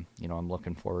 you know, I'm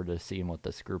looking forward to seeing what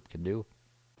this group can do.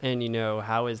 And, you know,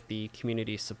 how has the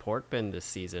community support been this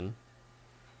season?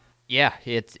 Yeah,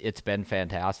 it's been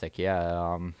fantastic.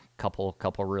 Yeah,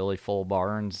 couple really full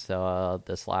barns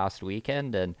this last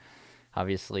weekend, and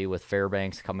obviously with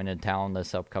Fairbanks coming in town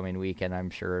this upcoming weekend,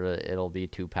 I'm sure it'll be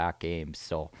 2-pack games.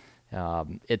 So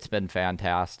it's been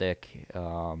fantastic.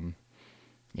 You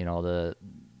know,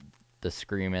 the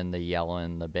screaming, the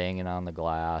yelling, the banging on the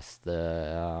glass,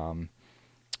 the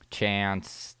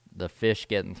chants, the fish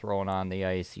getting thrown on the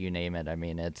ice, you name it. I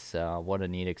mean, it's what a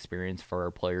neat experience for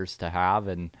our players to have.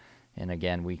 And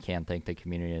again, we can't thank the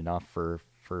community enough for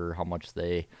how much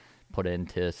they put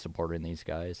into supporting these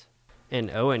guys. And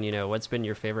Owen, you know, what's been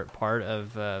your favorite part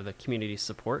of the community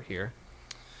support here?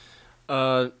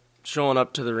 Showing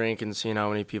up to the rink and seeing how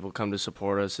many people come to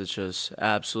support us. It's just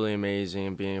absolutely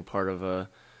amazing being a part of a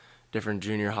different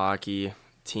junior hockey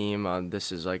team.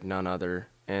 This is like none other.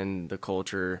 And the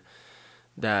culture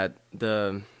that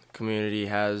the community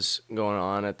has going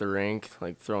on at the rink,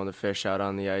 like throwing the fish out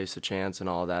on the ice, the chants and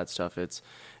all that stuff, it's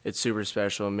super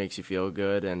special. It makes you feel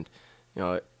good, and you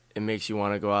know it makes you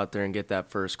want to go out there and get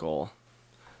that first goal.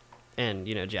 And,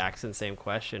 you know, Jackson, same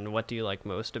question. What do you like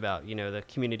most about, you know, the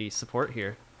community support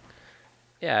here?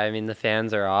 Yeah, I mean, the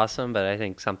fans are awesome, but I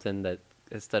think something that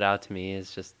stood out to me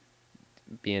is just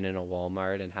being in a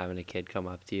Walmart and having a kid come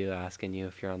up to you asking you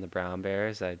if you're on the Brown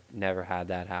Bears. I've never had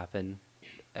that happen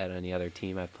at any other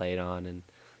team I've played on, and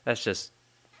that's just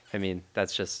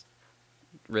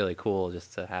really cool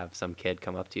just to have some kid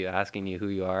come up to you asking you who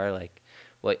you are, like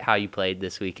how you played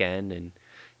this weekend, and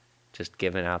just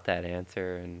giving out that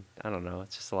answer. And I don't know,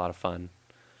 it's just a lot of fun.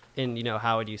 And, you know,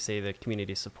 how would you say the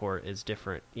community support is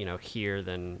different, you know, here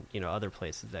than, you know, other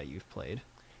places that you've played?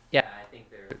 Yeah, I think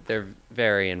they're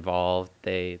very involved.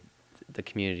 The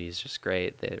community is just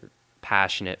great. They're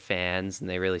passionate fans, and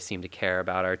they really seem to care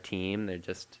about our team.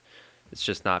 It's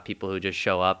just not people who just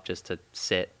show up just to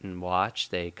sit and watch.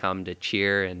 They come to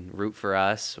cheer and root for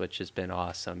us, which has been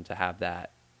awesome to have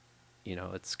that. You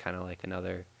know, it's kind of like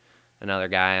another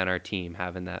guy on our team,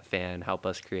 having that fan help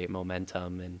us create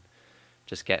momentum and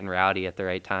just getting rowdy at the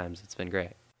right times. It's been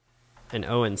great. And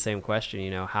Owen, same question,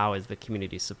 you know, how has the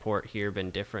community support here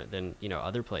been different than, you know,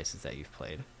 other places that you've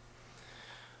played?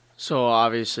 So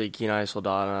obviously Kenai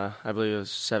Soldana, I believe it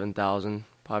was 7,000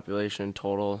 population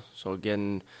total. So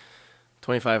getting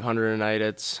 2,500 a night,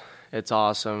 it's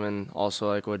awesome. And also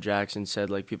like what Jackson said,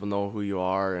 like people know who you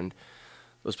are, and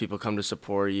those people come to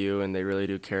support you, and they really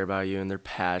do care about you, and they're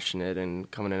passionate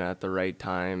and coming in at the right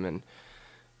time. And,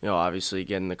 you know, obviously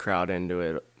getting the crowd into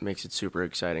it makes it super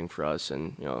exciting for us.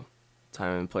 And, you know,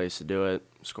 time and place to do it,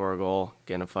 score a goal,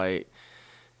 get in a fight,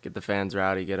 get the fans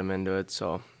rowdy, get them into it.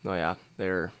 So, oh yeah,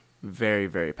 they're very,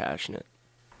 very passionate.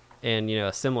 And, you know,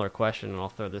 a similar question, and I'll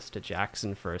throw this to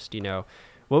Jackson first. You know,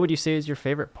 what would you say is your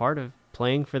favorite part of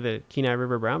playing for the Kenai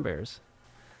River Brown Bears?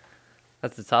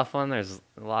 That's a tough one. There's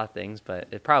a lot of things, but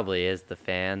it probably is the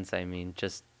fans. I mean,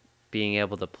 just being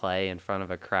able to play in front of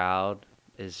a crowd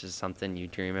is just something you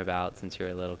dream about since you're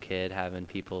a little kid, having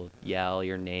people yell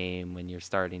your name when you're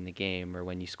starting the game or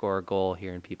when you score a goal,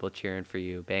 hearing people cheering for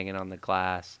you, banging on the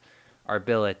glass. Our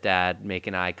billet dad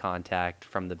making eye contact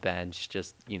from the bench,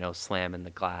 just, you know, slamming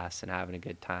the glass and having a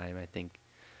good time. I think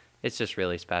it's just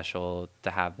really special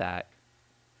to have that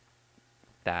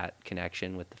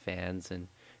connection with the fans, and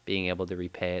being able to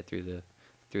repay it through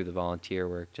the volunteer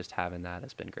work. Just having that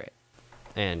has been great.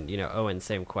 And, you know, Owen,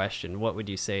 same question. What would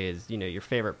you say is, you know, your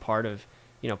favorite part of,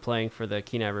 you know, playing for the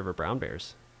Kenai River Brown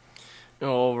Bears? You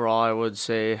know, overall, I would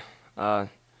say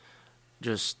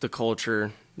just the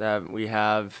culture that we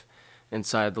have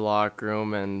inside the locker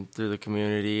room and through the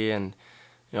community. And,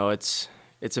 you know, it's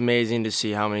amazing to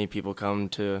see how many people come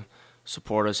to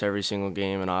support us every single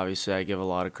game. And obviously I give a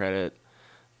lot of credit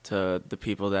to the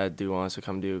people that do want us to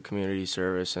come do community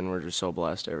service, and we're just so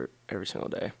blessed every single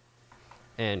day.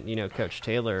 And, you know, Coach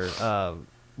Taylor, what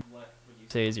would you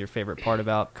say is your favorite part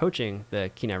about coaching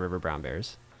the Kenai River Brown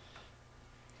Bears?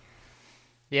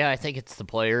 Yeah, I think it's the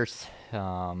players.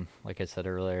 Like I said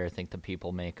earlier, I think the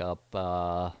people make up,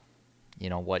 you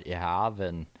know, what you have.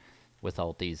 And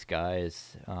without these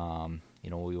guys, we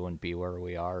wouldn't be where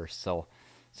we are. So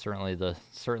certainly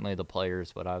the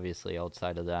players, but obviously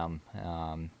outside of them,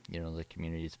 the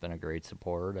community's been a great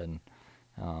support, and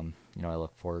I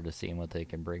look forward to seeing what they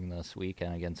can bring this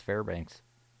weekend against Fairbanks.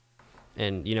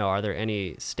 And, are there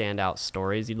any standout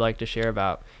stories you'd like to share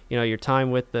about, your time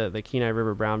with the Kenai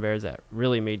River Brown Bears that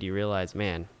really made you realize,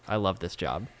 man, I love this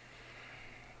job?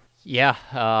 Yeah.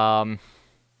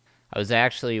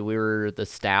 The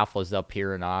staff was up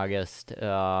here in August.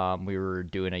 We were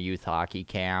doing a youth hockey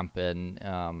camp, and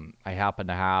I happened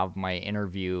to have my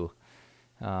interview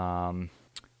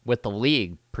with the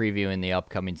league previewing the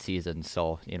upcoming season.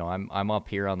 So, I'm up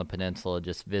here on the peninsula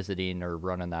just visiting or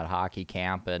running that hockey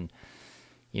camp, and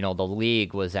the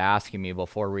league was asking me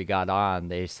before we got on.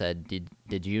 They said,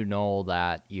 did you know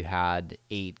that you had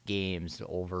 8 games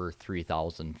over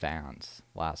 3,000 fans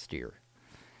last year?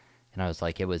 And I was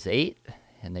like, it was 8?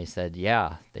 And they said,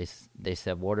 yeah. They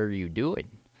said, what are you doing?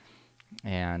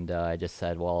 And I just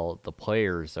said, well, the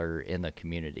players are in the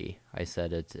community. I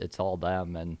said, it's all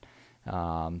them. And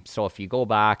so if you go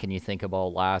back and you think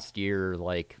about last year,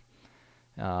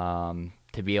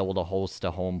 to be able to host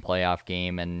a home playoff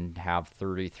game and have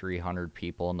 3,300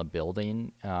 people in the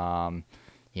building,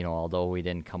 although we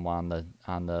didn't come on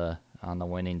the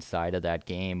winning side of that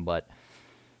game, but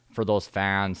for those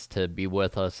fans to be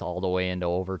with us all the way into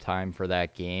overtime for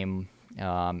that game,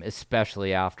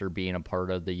 especially after being a part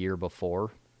of the year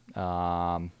before,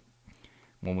 when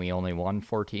we only won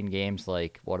 14 games,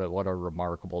 what a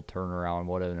remarkable turnaround,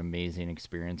 what an amazing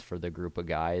experience for the group of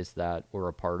guys that were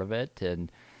a part of it.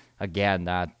 And again,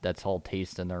 that's all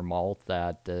taste in their mouth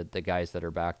that the guys that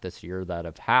are back this year that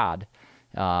have had,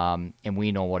 and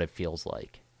we know what it feels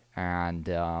like. And,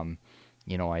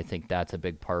 I think that's a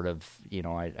big part of,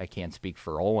 I can't speak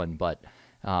for Owen, but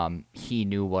he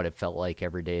knew what it felt like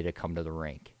every day to come to the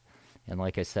rink. And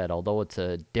like I said, although it's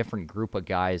a different group of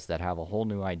guys that have a whole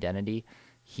new identity,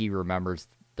 he remembers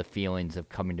the feelings of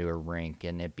coming to a rink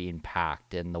and it being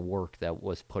packed and the work that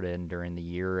was put in during the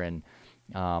year. And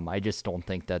I just don't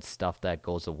think that's stuff that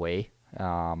goes away.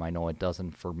 I know it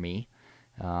doesn't for me.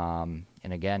 And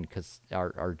again, because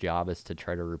our job is to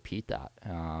try to repeat that.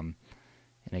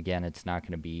 And again, it's not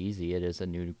going to be easy. It is a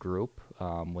new group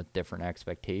with different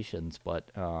expectations, but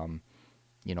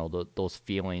those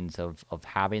feelings of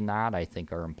having that, I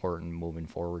think, are important moving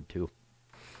forward too.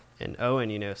 And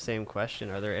Owen, same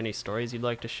question. Are there any stories you'd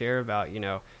like to share about,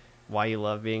 why you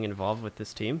love being involved with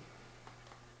this team?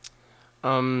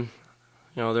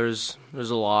 There's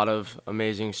a lot of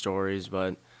amazing stories,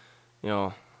 but,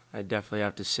 I definitely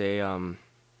have to say,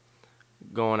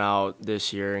 going out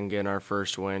this year and getting our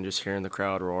first win, just hearing the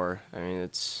crowd roar. I mean,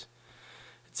 it's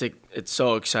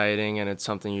so exciting, and it's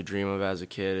something you dream of as a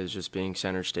kid, is just being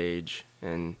center stage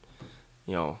and,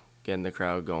 getting the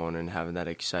crowd going and having that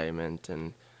excitement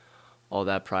and all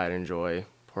that pride and joy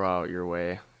pour out your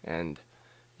way. And,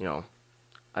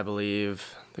 I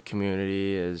believe the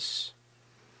community is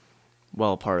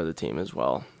well part of the team as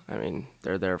well. I mean,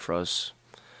 they're there for us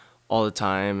all the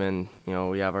time, and,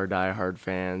 we have our diehard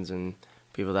fans and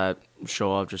people that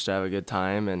show up just to have a good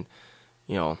time, and,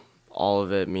 all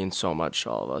of it means so much to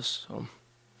all of us. So.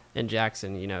 And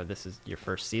Jackson, this is your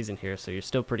first season here, so you're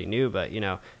still pretty new, but, do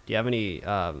you have any,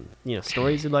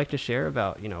 stories you'd like to share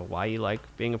about, why you like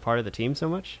being a part of the team so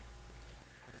much?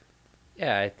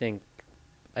 Yeah,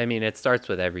 it starts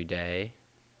with every day,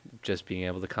 just being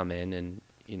able to come in and,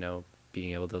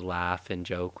 being able to laugh and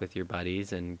joke with your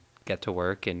buddies and get to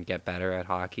work and get better at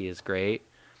hockey is great.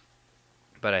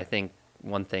 But I think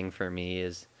one thing for me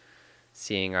is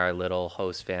seeing our little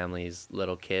host families,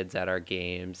 little kids at our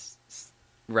games,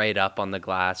 right up on the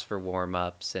glass for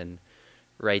warm-ups and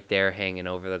right there hanging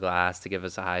over the glass to give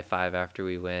us a high five after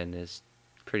we win is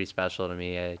pretty special to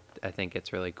me. I think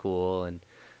it's really cool, and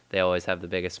they always have the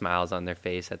biggest smiles on their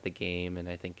face at the game, and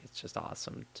I think it's just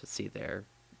awesome to see they're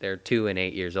 2 and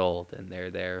 8 years old, and they're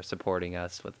there supporting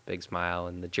us with a big smile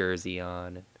and the jersey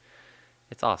on. And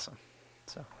it's awesome.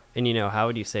 So. And, how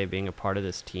would you say being a part of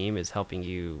this team is helping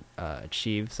you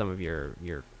achieve some of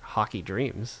your hockey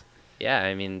dreams?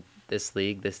 Yeah, this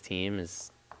league, this team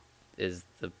is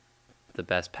the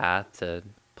best path to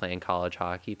playing college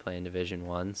hockey, playing Division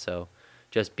I. So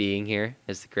just being here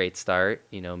is a great start.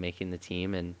 Making the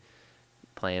team and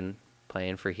playing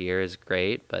for here is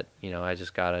great. But, I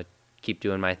just got to keep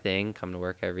doing my thing, come to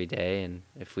work every day. And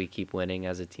if we keep winning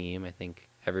as a team, I think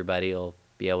everybody will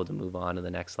be able to move on to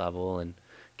the next level and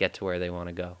get to where they want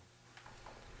to go.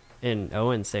 And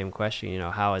Owen, same question,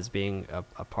 how is being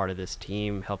a part of this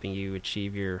team helping you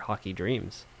achieve your hockey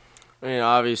dreams?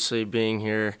 Obviously being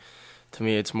here to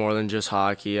me, it's more than just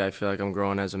hockey. I feel like I'm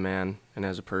growing as a man and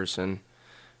as a person.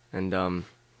 And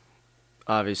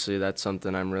obviously that's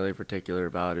something I'm really particular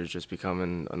about, is just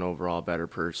becoming an overall better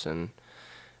person.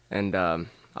 And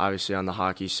obviously on the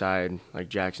hockey side, like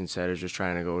Jackson said, is just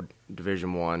trying to go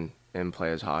Division I and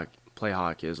play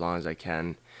hockey as long as I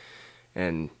can.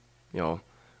 And,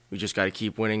 we just got to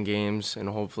keep winning games, and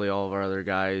hopefully all of our other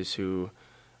guys who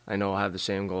I know have the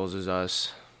same goals as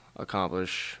us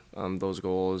accomplish those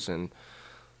goals and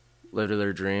live to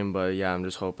their dream. But yeah, I'm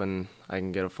just hoping I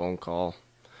can get a phone call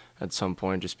at some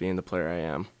point, just being the player I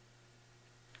am.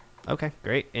 Okay,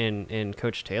 great. And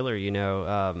Coach Taylor,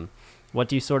 what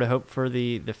do you sort of hope for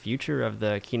the future of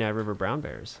the Kenai River Brown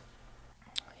Bears?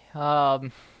 Yeah,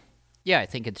 I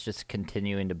think it's just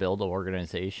continuing to build the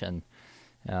organization.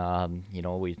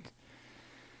 We've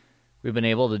been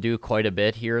able to do quite a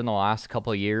bit here in the last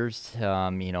couple of years.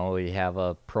 We have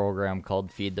a program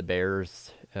called Feed the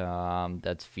Bears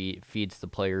that feeds the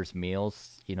players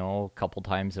meals, a couple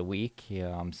times a week.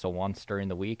 So once during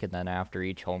the week and then after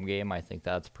each home game. I think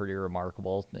that's pretty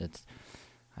remarkable.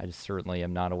 I just certainly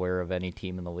am not aware of any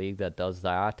team in the league that does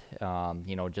that.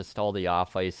 Just all the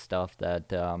off-ice stuff that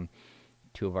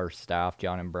two of our staff,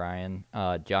 John Bryan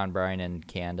and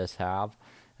Candace, have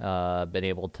been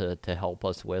able to help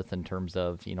us with in terms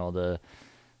of, the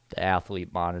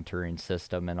athlete monitoring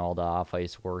system and all the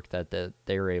off-ice work that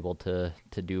they're able to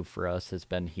do for us has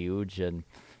been huge. And,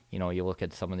 you look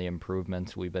at some of the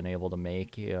improvements we've been able to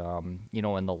make, in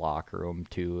the locker room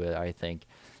too. I think,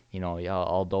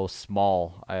 although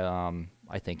small,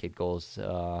 I think it goes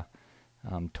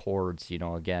towards,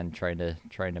 again, trying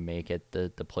to make it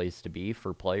the place to be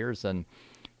for players. And,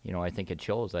 I think it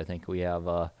shows. I think we have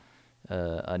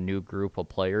a new group of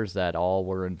players that all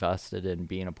were invested in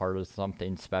being a part of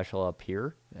something special up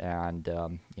here. And,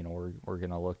 we're going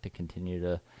to look to continue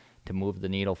to move the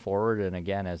needle forward. And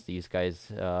again, as these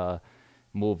guys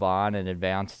move on and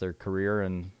advance their career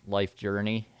and life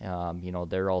journey,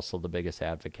 they're also the biggest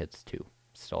advocates too.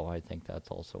 So I think that's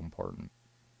also important.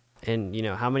 And,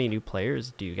 how many new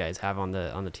players do you guys have on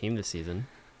the team this season?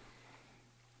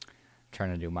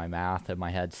 Trying to do my math in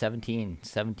my head. 17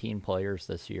 players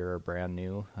this year are brand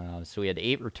new. So we had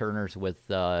 8 returners with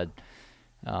Brown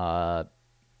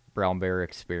Bear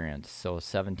experience. So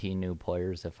 17 new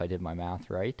players, if I did my math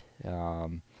right.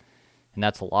 And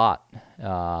that's a lot.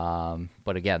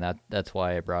 But again, that's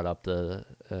why I brought up the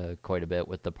quite a bit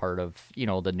with the part of,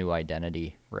 the new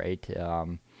identity, right?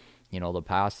 The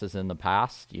past is in the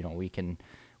past.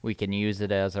 We can use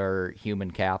it as our human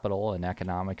capital in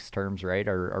economics terms, right?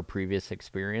 Our previous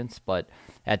experience, but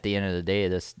at the end of the day,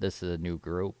 this is a new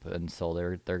group, and so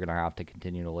they're going to have to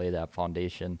continue to lay that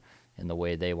foundation in the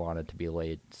way they want it to be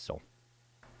laid. So,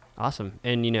 awesome.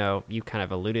 And you kind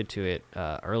of alluded to it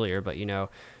earlier, but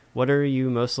what are you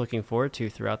most looking forward to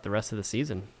throughout the rest of the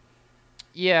season?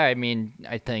 Yeah,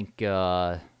 I think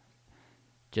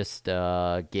just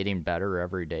getting better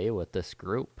every day with this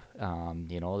group.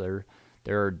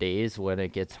 There are days when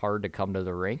it gets hard to come to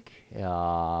the rink,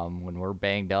 when we're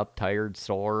banged up, tired,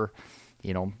 sore,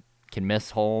 can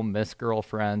miss home, miss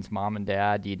girlfriends, mom and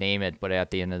dad, you name it. But at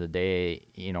the end of the day,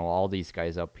 all these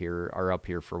guys up here are up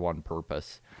here for one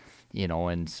purpose,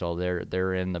 and so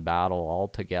they're in the battle all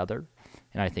together.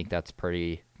 And I think that's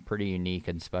pretty unique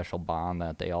and special bond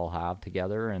that they all have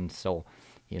together. And so,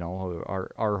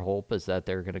 our hope is that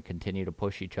they're going to continue to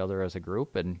push each other as a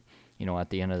group. And,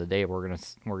 at the end of the day, we're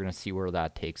gonna see where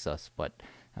that takes us. But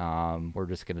we're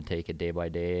just gonna take it day by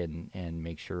day and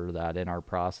make sure that in our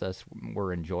process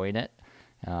we're enjoying it,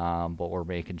 but we're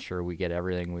making sure we get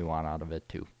everything we want out of it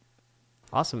too.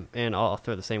 Awesome. And I'll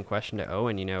throw the same question to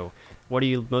Owen. What are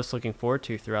you most looking forward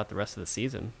to throughout the rest of the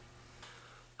season?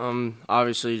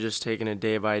 Obviously just taking it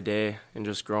day by day and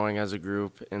just growing as a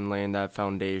group and laying that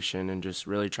foundation and just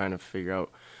really trying to figure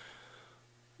out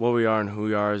what we are and who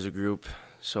we are as a group.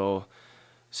 So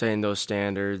setting those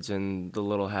standards and the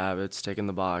little habits, ticking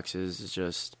the boxes, is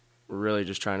just really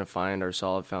just trying to find our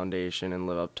solid foundation and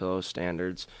live up to those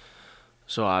standards.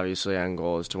 So obviously our end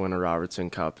goal is to win a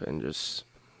Robertson Cup, and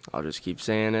I'll just keep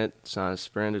saying it. It's not a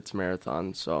sprint, it's a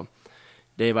marathon. So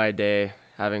day by day,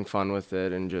 having fun with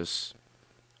it and just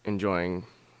enjoying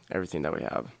everything that we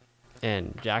have.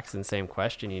 And Jackson, same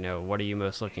question, what are you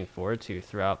most looking forward to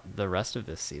throughout the rest of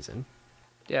this season?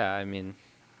 Yeah,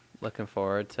 looking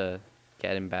forward to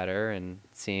getting better and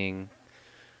seeing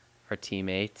our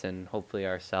teammates and hopefully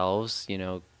ourselves,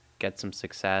 get some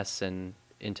success and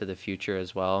into the future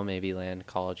as well, maybe land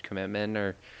college commitment,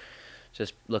 or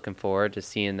just looking forward to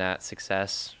seeing that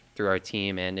success through our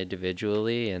team and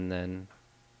individually. And then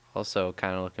also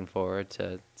kind of looking forward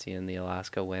to seeing the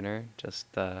Alaska winner, just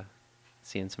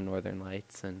seeing some northern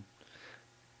lights and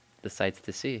the sights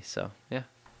to see. So, yeah.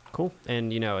 Cool.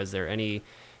 And, is there any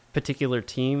particular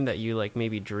team that you like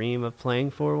maybe dream of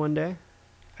playing for one day?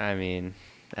 I mean,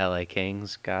 LA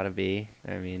Kings gotta be.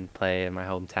 I mean, play in my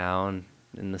hometown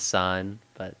in the sun,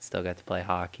 but still got to play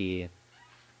hockey.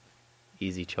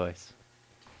 Easy choice.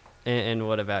 And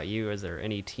what about you? Is there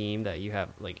any team that you have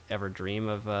like ever dream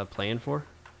of playing for?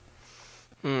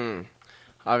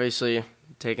 Obviously,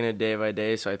 taking it day by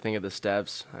day, so I think of the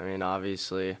steps. I mean,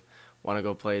 obviously, want to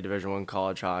go play Division I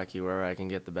college hockey wherever I can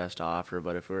get the best offer.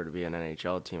 But if we were to be an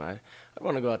NHL team, I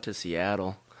want to go out to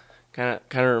Seattle. Kind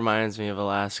of reminds me of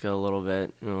Alaska a little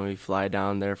bit. We fly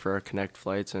down there for our connect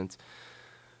flights, and it's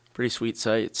pretty sweet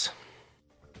sights.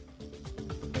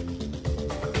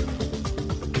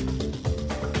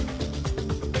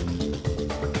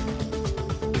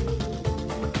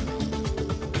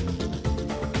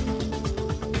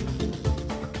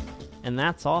 And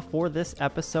that's all for this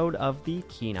episode of the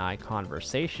Kenai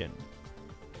Conversation.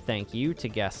 Thank you to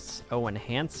guests Owen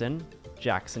Hanson,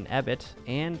 Jackson Ebbott,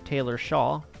 and Taylor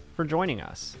Shaw for joining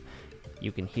us.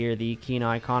 You can hear the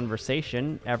Kenai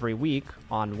Conversation every week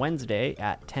on Wednesday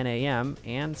at 10 a.m.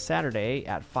 and Saturday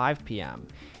at 5 p.m.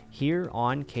 here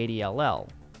on KDLL,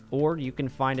 or you can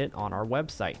find it on our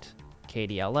website,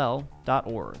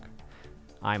 kdll.org.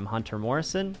 I'm Hunter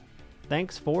Morrison.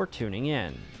 Thanks for tuning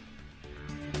in.